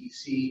State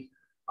DEC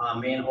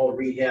manhole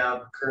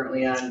rehab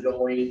currently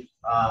ongoing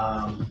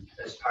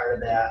as part of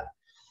that.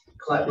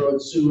 Clett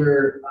Road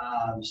Sewer,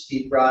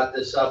 Steve brought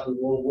this up. We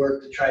will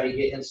work to try to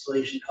get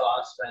installation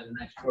costs by the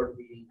next board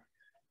meeting,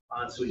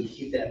 so we can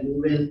keep that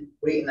moving.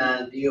 Waiting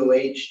on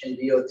DOH and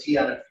DOT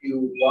on a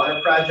few water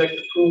project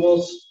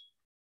approvals.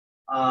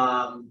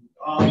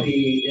 All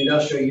the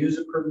industrial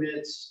user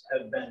permits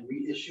have been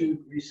reissued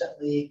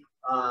recently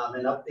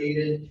and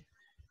updated.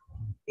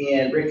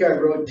 And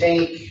Brickyard Road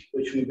tank,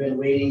 which we've been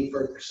waiting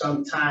for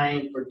some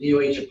time for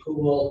DOH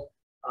approval.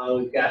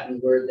 We've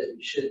gotten word that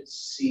we should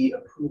see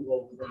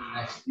approval within the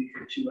next week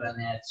or two on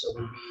that. So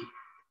we'll be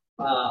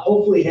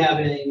hopefully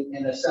having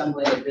and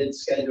assembling a bid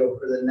schedule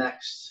for the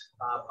next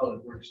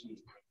public works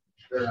meeting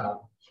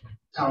or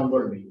town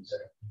board meeting.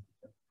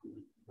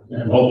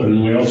 I'm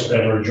hoping we also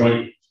have our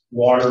joint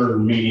water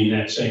meeting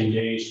that same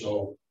day,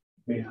 so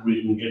maybe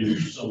we can get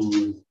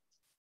some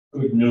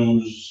good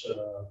news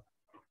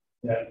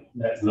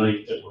that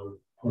night that we're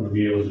going to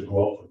be able to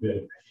go out for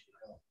bid.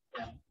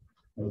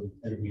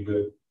 That'd be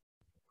good.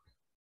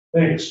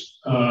 Thanks.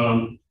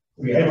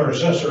 We have our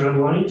assessor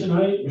online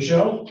tonight,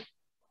 Michelle.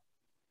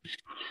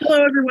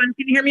 Hello, everyone.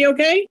 Can you hear me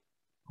okay?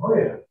 Oh,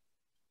 yeah.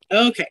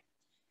 Okay.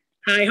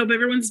 I hope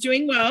everyone's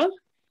doing well.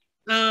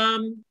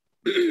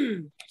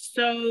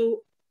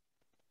 So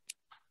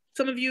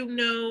some of you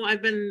know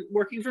I've been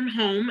working from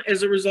home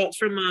as a result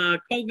from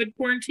COVID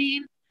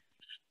quarantine.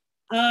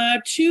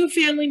 2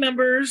 family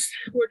members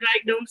were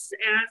diagnosed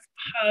as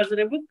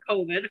positive with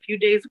COVID a few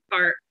days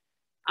apart.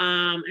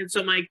 And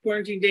so my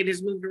quarantine date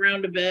has moved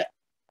around a bit.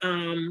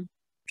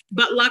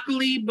 But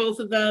luckily, both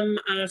of them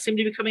seem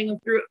to be coming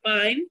through it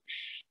fine.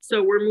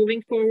 So we're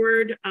moving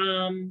forward.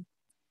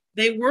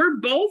 They were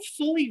both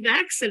fully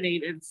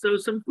vaccinated. So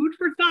some food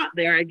for thought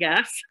there, I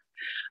guess.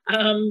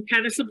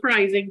 Kind of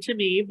surprising to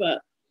me,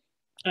 but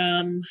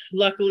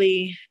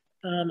luckily,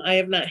 I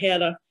have not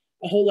had a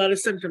whole lot of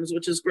symptoms,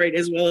 which is great,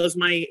 as well as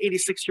my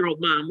 86-year-old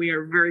mom. We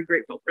are very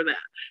grateful for that.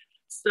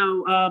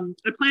 So I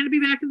plan to be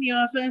back in the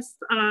office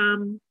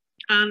on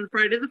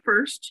Friday the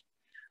 1st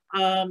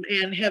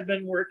and have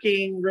been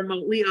working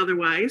remotely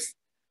otherwise.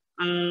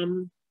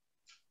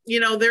 You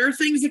know, there are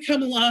things that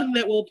come along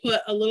that will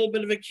put a little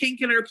bit of a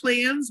kink in our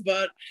plans,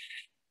 but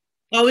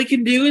all we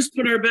can do is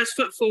put our best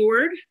foot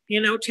forward, you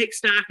know, take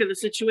stock of the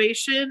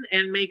situation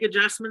and make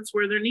adjustments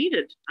where they're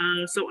needed.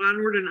 So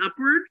onward and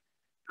upward.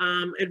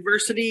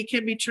 Adversity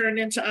can be turned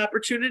into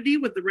opportunity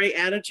with the right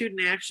attitude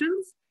and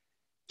actions.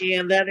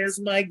 And that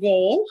is my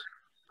goal.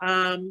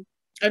 I'm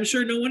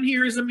sure no one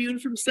here is immune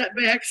from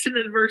setbacks and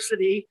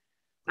adversity,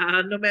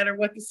 no matter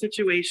what the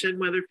situation,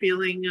 whether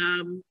feeling,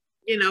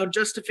 you know,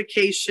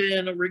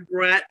 justification or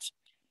regret.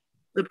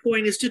 The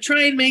point is to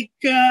try and make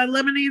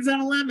lemonades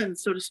out of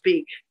lemons, so to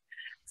speak.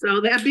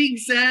 So that being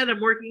said, I'm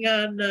working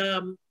on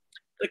the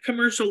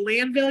commercial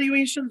land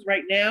valuations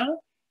right now,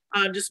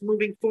 just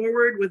moving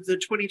forward with the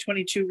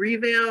 2022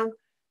 reval,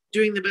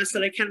 doing the best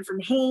that I can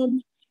from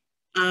home.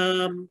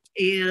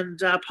 And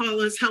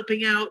Paula's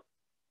helping out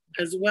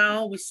as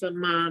well with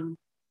some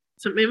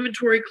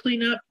inventory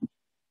cleanup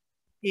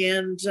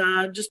and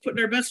just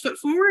putting our best foot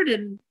forward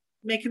and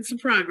making some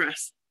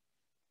progress.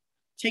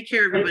 Take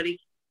care, everybody.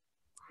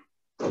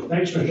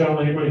 Thanks, Michelle.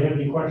 Anybody have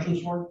any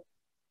questions for her?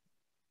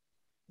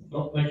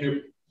 No, thank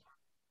you.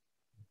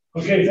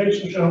 Okay,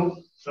 thanks,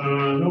 Michelle.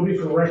 Nobody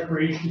for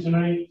recreation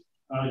tonight.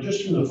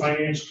 Just from the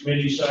finance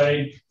committee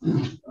side,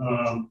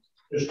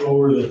 just go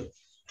over the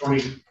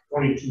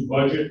 2022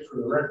 budget for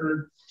the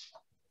record.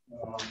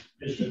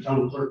 As the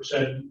town clerk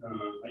said,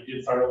 I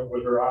did file it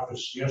with her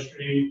office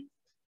yesterday,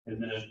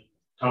 and the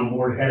town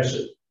board has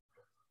it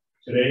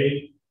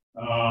today.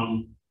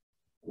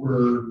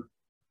 We're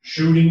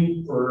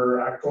shooting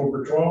for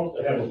October 12th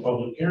to have a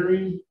public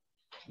hearing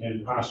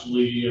and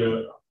possibly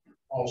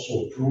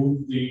also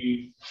approve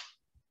the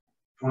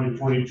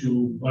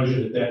 2022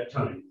 budget at that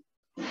time.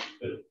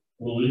 But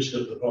we'll at least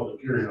get the public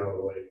hearing out of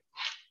the way.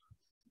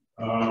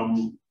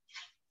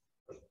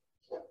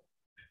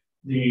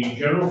 The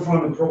general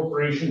fund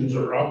appropriations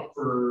are up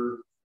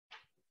for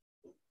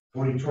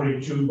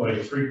 2022 by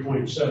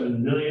 3.7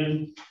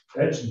 million.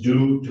 That's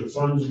due to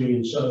funds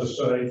being set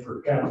aside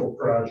for capital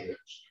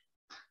projects.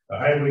 The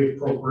highway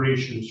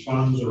appropriations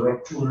funds are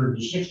up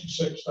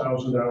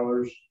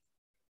 $266,000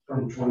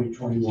 from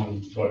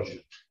 2021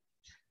 budget.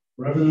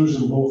 Revenues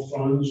in both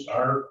funds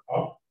are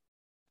up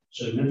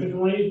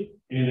significantly,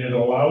 and it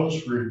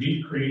allows for a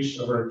decrease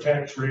of our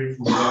tax rate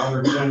from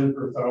 $1.10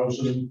 per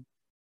thousand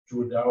to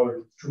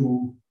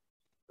 $1.02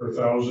 per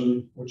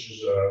thousand, which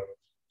is a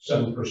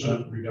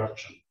 7%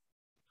 reduction.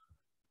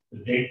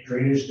 The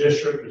drainage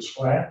district is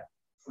flat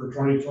for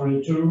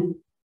 2022.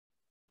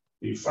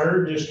 The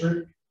fire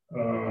district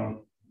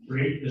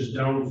rate is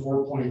down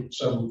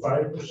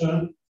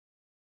 4.75%.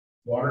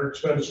 Water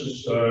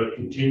expenses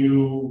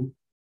continue,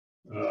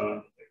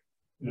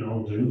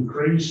 to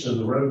increase, and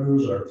the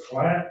revenues are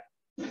flat.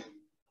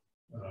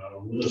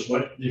 With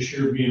this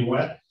year being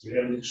wet, we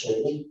haven't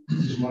sold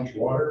as much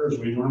water as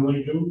we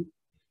normally do.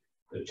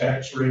 The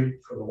tax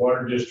rate for the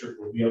water district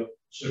will be up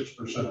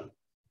 6%.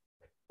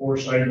 4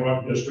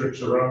 sidewalk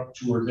districts are up,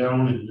 2 are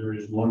down, and there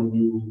is 1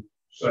 new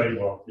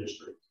sidewalk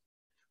district.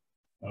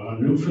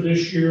 New for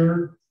this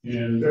year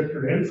in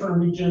Victor and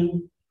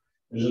Farmington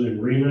is an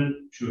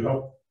agreement to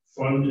help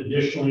fund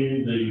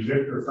additionally the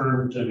Victor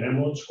Farmington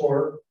Ambulance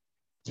Corps.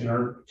 In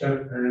our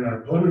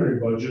preliminary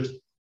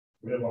budget,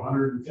 we have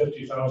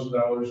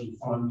 $150,000 in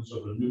funds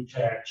of a new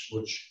tax,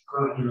 which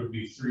currently would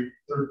be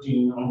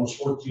 13, almost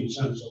 14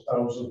 cents a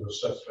thousand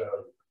assessed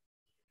value.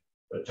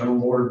 The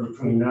town board,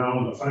 between now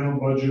and the final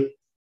budget,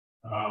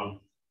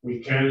 we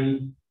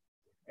can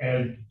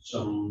add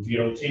some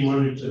VLT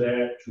money to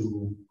that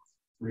to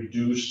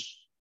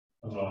reduce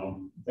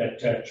that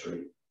tax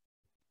rate.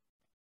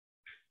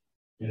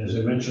 And as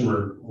I mentioned,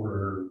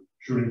 we're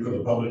shooting for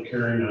the public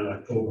hearing on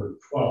October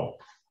 12th.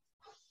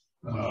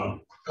 A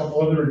couple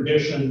other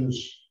additions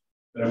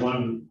that I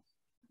wanted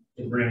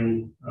to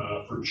bring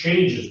for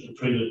changes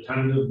between the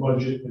tentative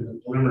budget and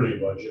the preliminary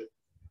budget.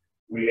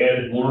 We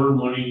added more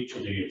money to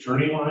the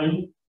attorney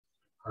line,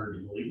 hard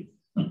to believe.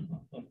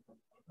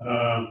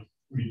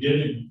 We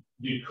did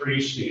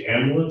decrease the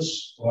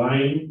ambulance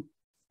line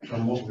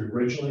from what we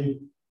originally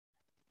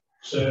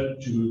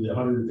said to the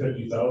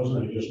 150,000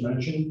 I just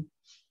mentioned.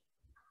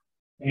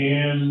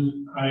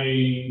 And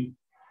I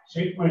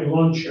take my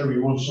lunch every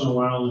once in a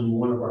while in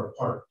one of our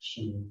parks,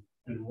 and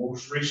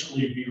most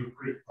recently Beaver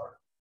Creek Park.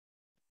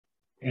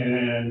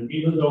 And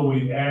even though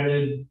we've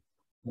added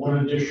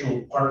 1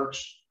 additional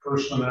parks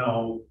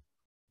personnel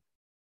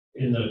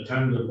in the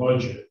tentative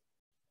budget,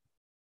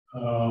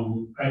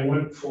 I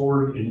went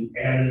forward and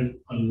added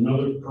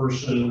another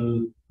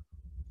person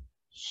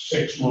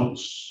 6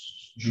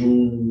 months,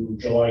 June,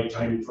 July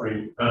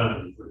timeframe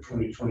on for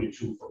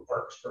 2022 for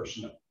parks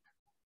personnel.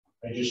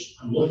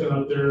 I'm looking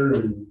up there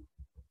and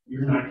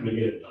you're not going to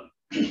get it done.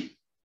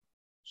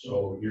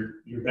 So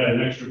you've got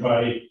an extra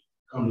body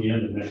come the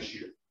end of next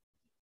year.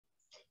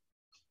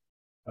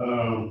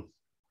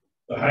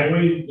 The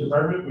highway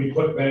department, we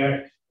put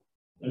back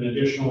an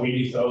additional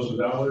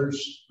 $80,000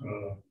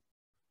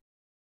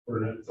 for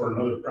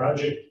another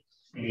project,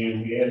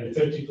 and we added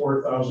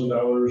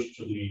 $54,000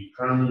 to the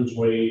Carmen's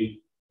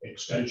Way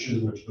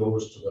extension, which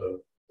goes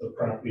to the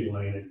property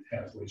line at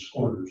Hathaway's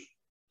Corners.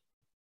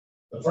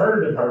 The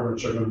fire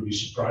departments are going to be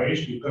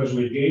surprised because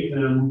we gave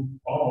them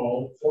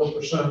all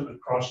 4%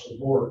 across the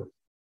board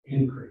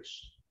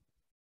increase.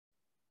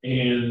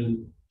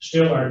 And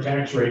still our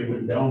tax rate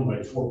went down by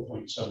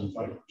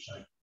 4.75%.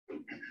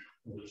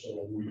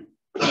 So we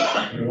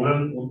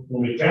wanted,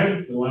 when we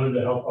can, we wanted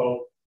to help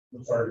out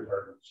the fire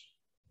departments.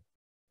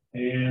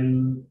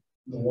 And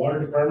the water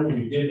department,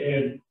 we did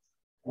add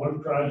 1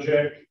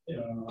 project.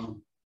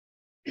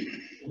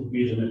 Would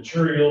be the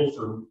material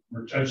for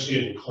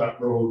Mertensia and Clap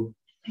Road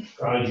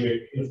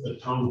project if the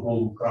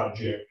townhome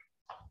project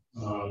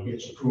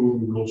gets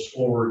approved and goes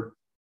forward.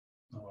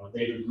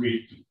 They've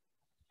agreed to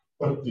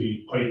put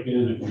the pipe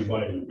in if we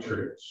buy the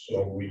materials.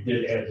 So we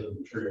did add the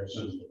materials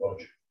into the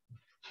budget.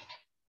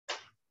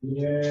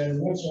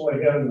 And that's all I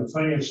got on the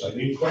finance side.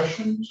 Any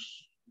questions?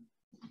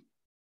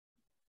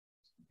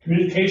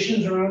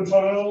 Communications are on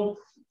file.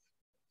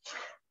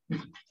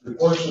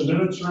 Reports and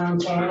minutes are on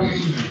file.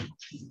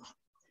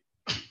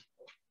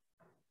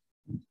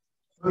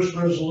 First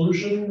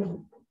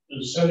resolution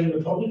is setting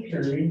the public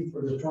hearing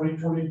for the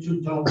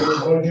 2022 town board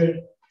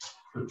budget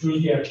for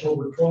Tuesday,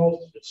 October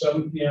 12th at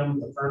 7 p.m. at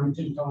the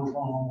Farmington Town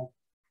Hall.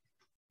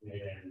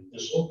 And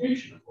this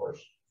location, of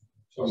course.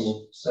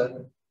 So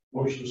second.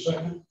 Motion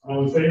second.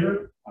 All in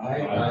favor?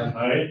 Aye.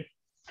 Aye.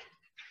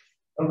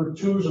 Number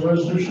 2 is a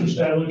resolution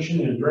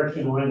establishing and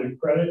directing a line of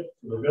credit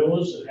for the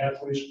villas at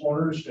Hathaway's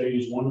Corners,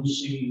 phase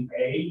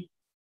 1CA,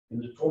 in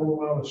the total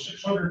amount of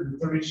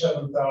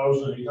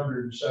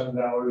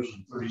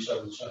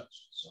 $637,807.37.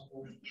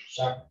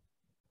 Second.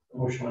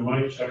 Motion by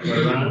Mike, second by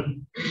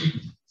Ron.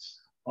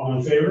 All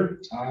in favor?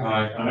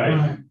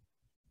 Aye.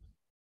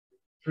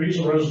 3 is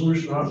a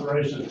resolution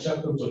authorizing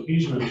acceptance of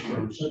easements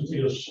from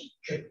Cynthia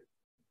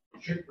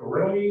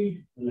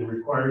Chickarelli, and it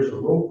requires a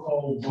roll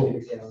call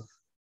vote.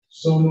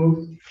 So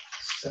moved.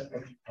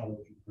 Second.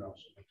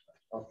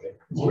 Okay.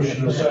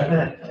 Motion and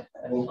second.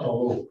 Roll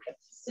call vote.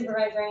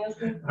 Supervisor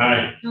Anderson.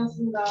 Aye.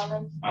 Councilman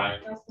Bowman. Aye.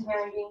 Councilman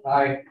Herring.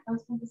 Aye.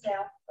 Councilman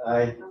Casale.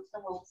 Aye.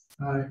 Councilman Holtz.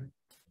 Aye.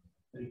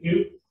 Thank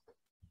you.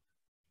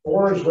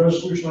 4 is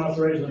resolution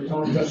authorizing the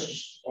town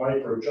justice to apply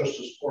for a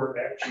justice court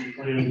action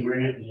plan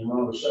grant in the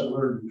amount of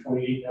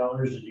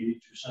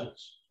 $728.82.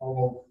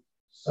 All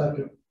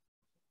second.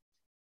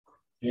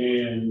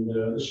 And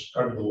this is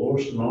probably the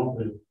lowest amount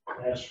we've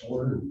asked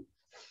for in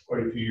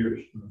quite a few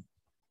years.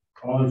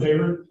 All in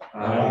favor?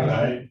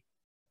 Aye.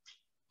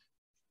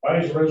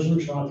 5 is a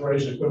resolution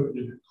authorizing equipment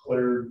to be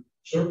declared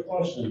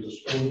surplus and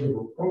dispose of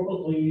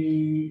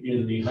appropriately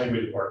in the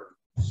highway department.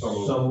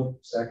 So,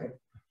 second.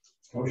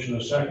 Motion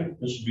a second.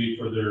 This would be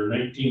for their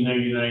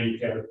 1999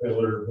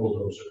 Caterpillar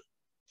bulldozer.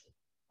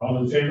 All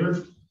in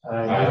favor?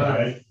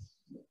 Aye.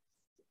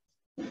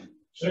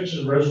 6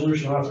 is a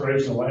resolution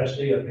authorizing the last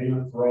day of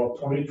payment for all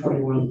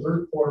 2021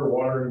 third quarter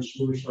water and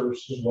sewer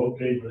services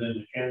located within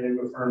the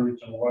Canandaigua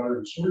Farmington Water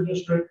and Sewer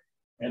District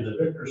and the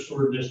Victor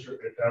Sewer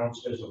District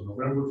accounts as of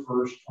November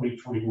 1st,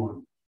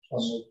 2021.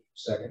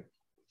 Second.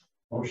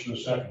 Motion a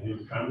second.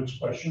 Any comments,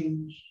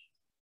 questions?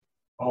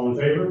 All in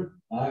favor?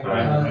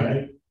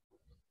 Aye.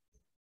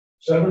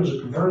 7 is a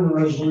confirmed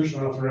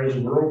resolution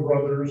authorizing Rural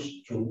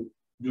Brothers to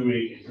do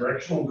a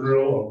directional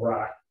drill of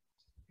rock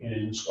and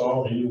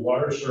install a new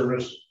water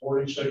service at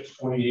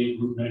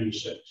 4628 Route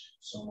 96.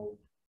 So,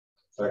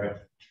 Second.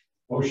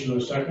 Motion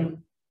a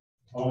second.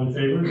 All in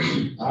favor?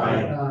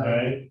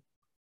 Aye.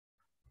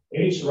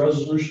 8 is a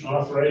resolution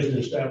authorizing the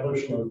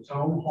establishment of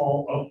town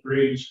hall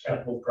upgrades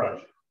capital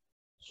project.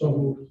 So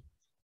moved.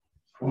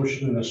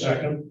 Motion in a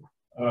second.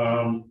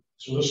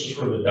 So this is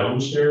for the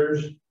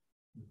downstairs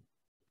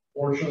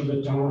portion of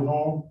the town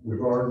hall. We've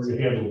already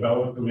had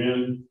Lobella come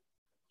in,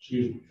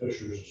 excuse me,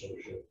 Fisher's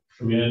Associate,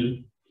 come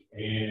in,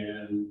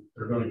 and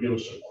they're going to give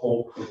us a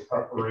quote for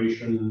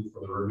preparation for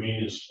the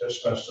remaining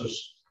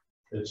asbestos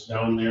that's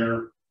down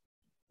there.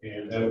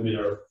 And that'll be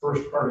our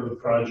first part of the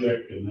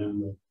project. And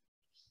then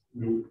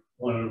we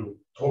want to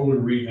totally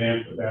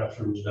revamp the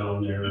bathrooms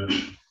down there and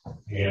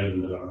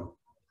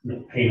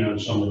paint on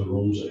some of the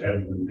rooms that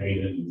haven't been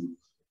painted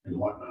and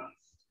whatnot,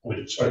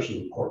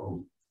 especially the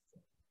courtroom.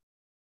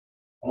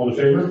 All in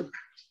favor?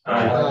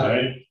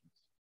 Aye.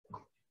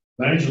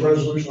 9 is a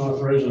resolution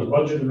authorizing a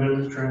budget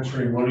amendment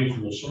transferring money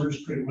from the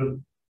sewage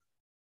treatment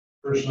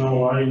personnel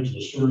line to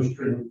the sewage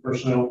treatment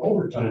personnel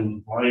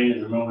overtime line in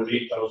the amount of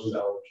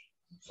 $8,000.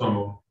 So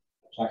moved.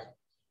 Second.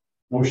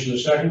 Motion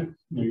is second.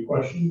 Any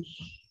questions?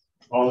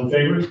 All in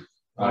favor?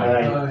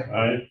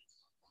 Aye.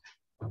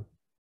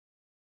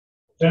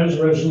 10 is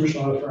a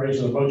resolution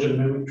authorizing a budget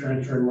amendment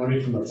transferring money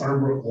from the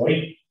Farmbrook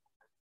Light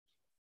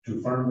to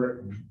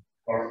Farmbrook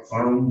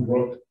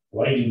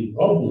Lighting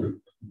bulb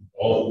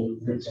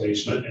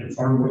replacement and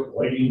Farmbrook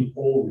Lighting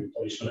pole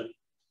replacement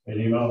in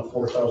the amount of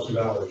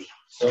 $4,000.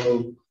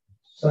 So,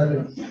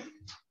 Second.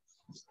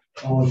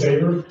 All in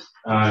favor?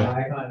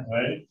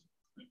 Aye.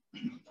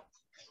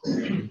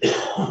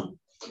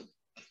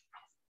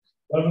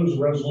 11 is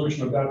a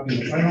resolution adopting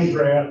the final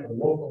draft of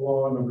local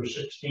law number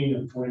 16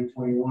 of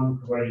 2021,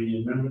 providing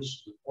the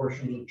amendments to the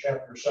portions of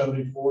chapter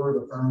 74 of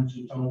the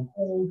Farmington Town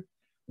Code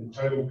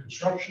entitled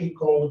Construction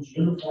Codes,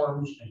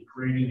 Uniforms, and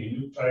creating a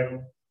new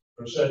title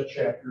for said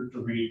chapter to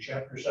read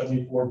Chapter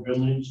 74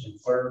 Buildings and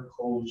Fire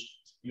Codes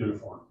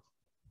Uniform.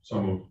 So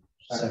moved.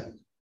 Second.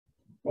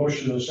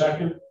 Motion is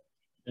second.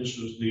 This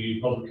was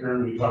the public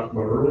hearing we talked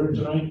about earlier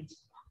tonight.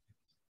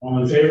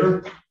 All in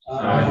favor?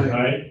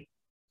 Aye.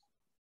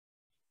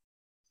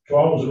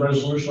 12 is a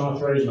resolution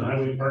authorizing the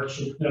Highway Park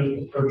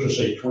Superintendent to purchase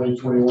a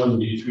 2021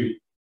 D3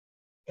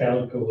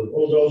 Caterpillar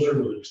bulldozer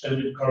with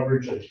extended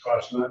coverage at a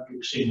cost not to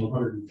exceed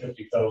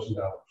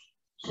 $150,000.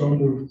 So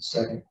moved.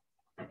 Second.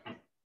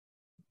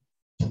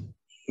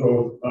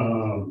 So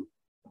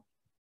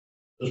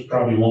this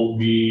probably won't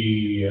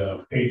be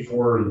paid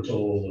for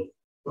until the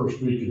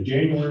first week in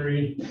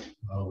January.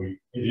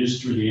 It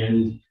is through the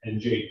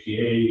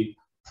NJPA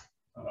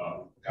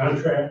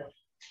contract.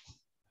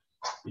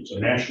 It's a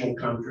national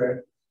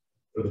contract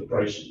for the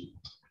pricing.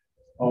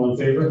 All in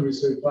favor? We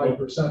say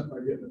 5% by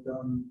getting it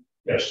done.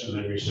 Yes, and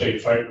then we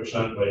save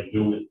 5% by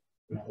doing it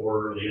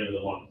before the end of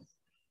the month.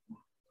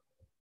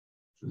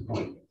 Good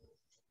point.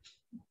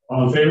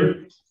 All in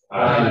favor?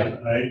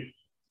 Aye.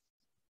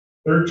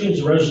 13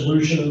 is a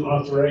resolution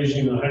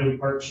authorizing the Highway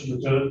Park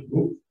Superintendent.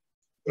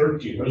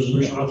 13,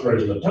 resolution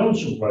authorizing the town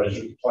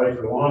supervisor to apply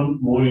for lawn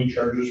mowing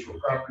charges for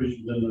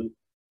properties within the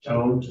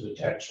town to the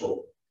tax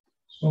roll.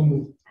 So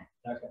moved.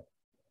 Okay.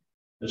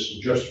 This is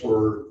just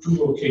for 2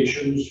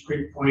 locations,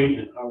 Creek Point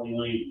and Holly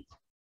Lane.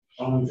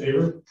 All in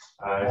favor?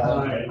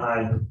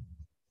 Aye.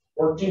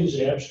 14 is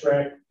the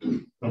abstract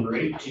number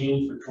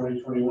 18 for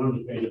 2021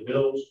 to pay the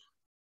bills.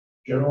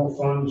 General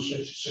fund,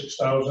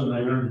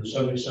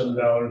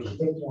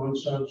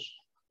 $66,977.51.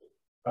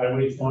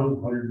 Highway fund,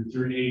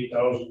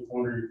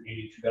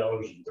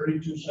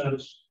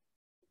 $138,482.32.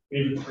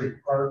 Beaver Creek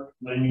Park,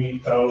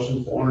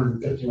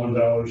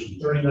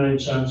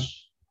 $98,451.39.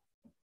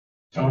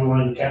 Town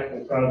line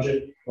capital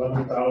project,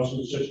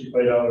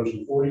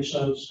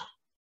 $11,065.40.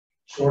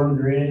 Storm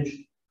drainage,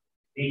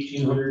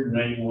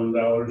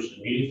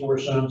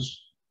 $1,891.84.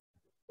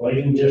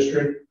 Lighting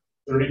district,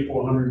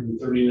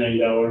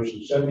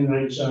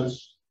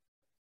 $3,439.79.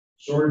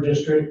 Sewer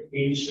district,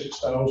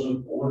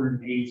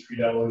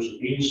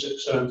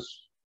 $86,483.86.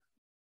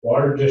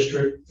 Water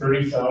district,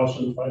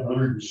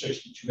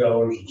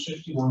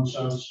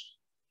 $30,562.61.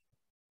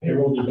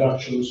 Payroll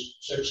deductions,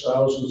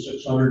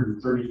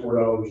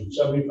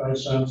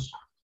 $6,634.75.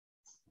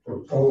 For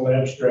total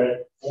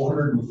abstract,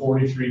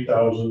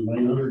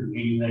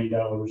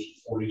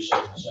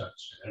 $443,989.47.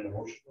 And a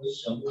motion,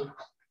 please.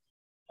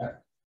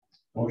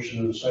 Motion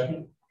and a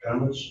second.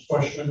 Comments,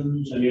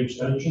 questions, any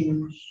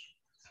abstentions?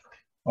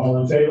 All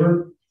in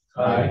favor?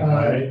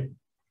 Aye.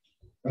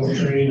 No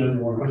training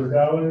under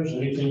 $100.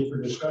 Anything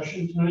for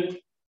discussion tonight?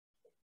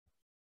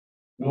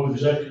 No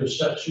executive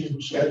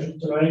session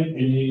scheduled tonight.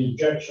 Any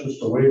objections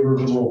to waiver of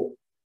the rule?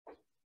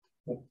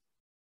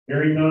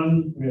 Hearing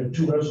none, we have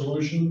two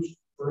resolutions.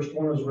 First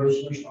one is a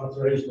resolution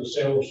authorizing the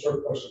sale of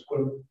surplus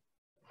equipment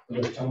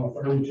for the town of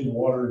Farmington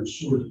Water and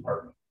Sewer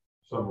Department.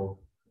 So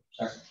moved.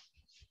 Second.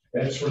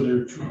 That's for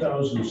their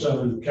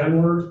 2007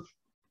 Kenworth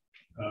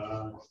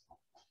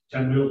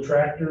 10-wheel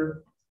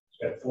tractor. It's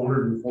got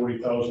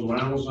 440,000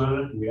 miles on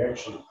it. We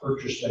actually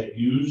purchased that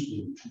used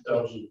in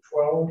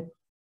 2012.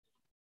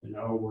 And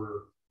now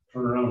we're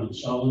turning around and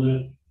selling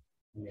it.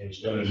 And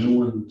it's got a new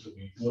one to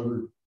be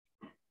delivered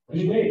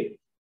any day.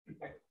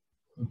 Okay.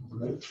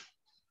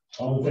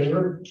 All in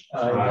favor?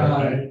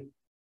 Aye.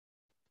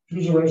 Two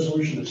is a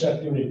resolution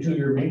accepting a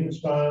 2-year maintenance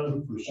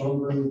bond for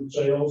Songbird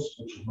Sales,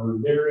 which is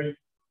Bird Dairy,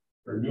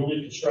 for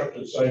newly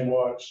constructed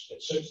sidewalks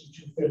at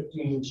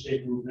 6215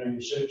 State Route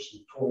 96, the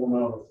total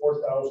amount of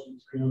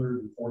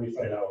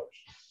 $4,345.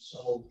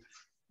 So,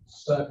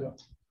 second.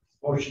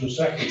 Motion is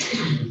second.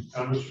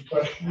 Comments or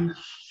questions?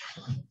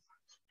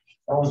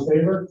 All in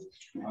favor?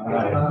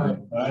 Aye.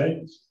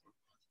 Aye.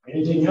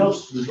 Anything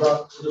else to be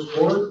brought to this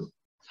board?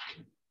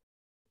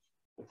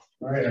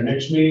 All right, our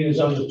next meeting is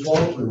on the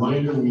 12th.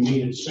 Reminder, we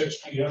meet at 6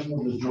 p.m.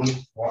 with the joint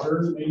water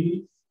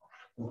meeting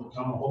with the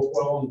town of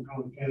Hopewell and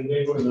town of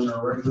Canandaigua, and then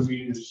our regular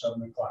meeting is 7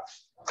 o'clock.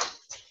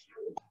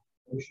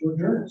 Motion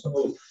adjourned. So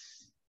moved.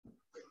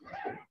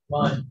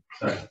 Fine.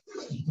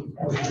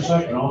 Motion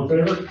second. All in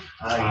favor?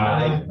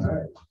 Aye. All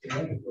right.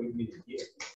 What do you mean, here?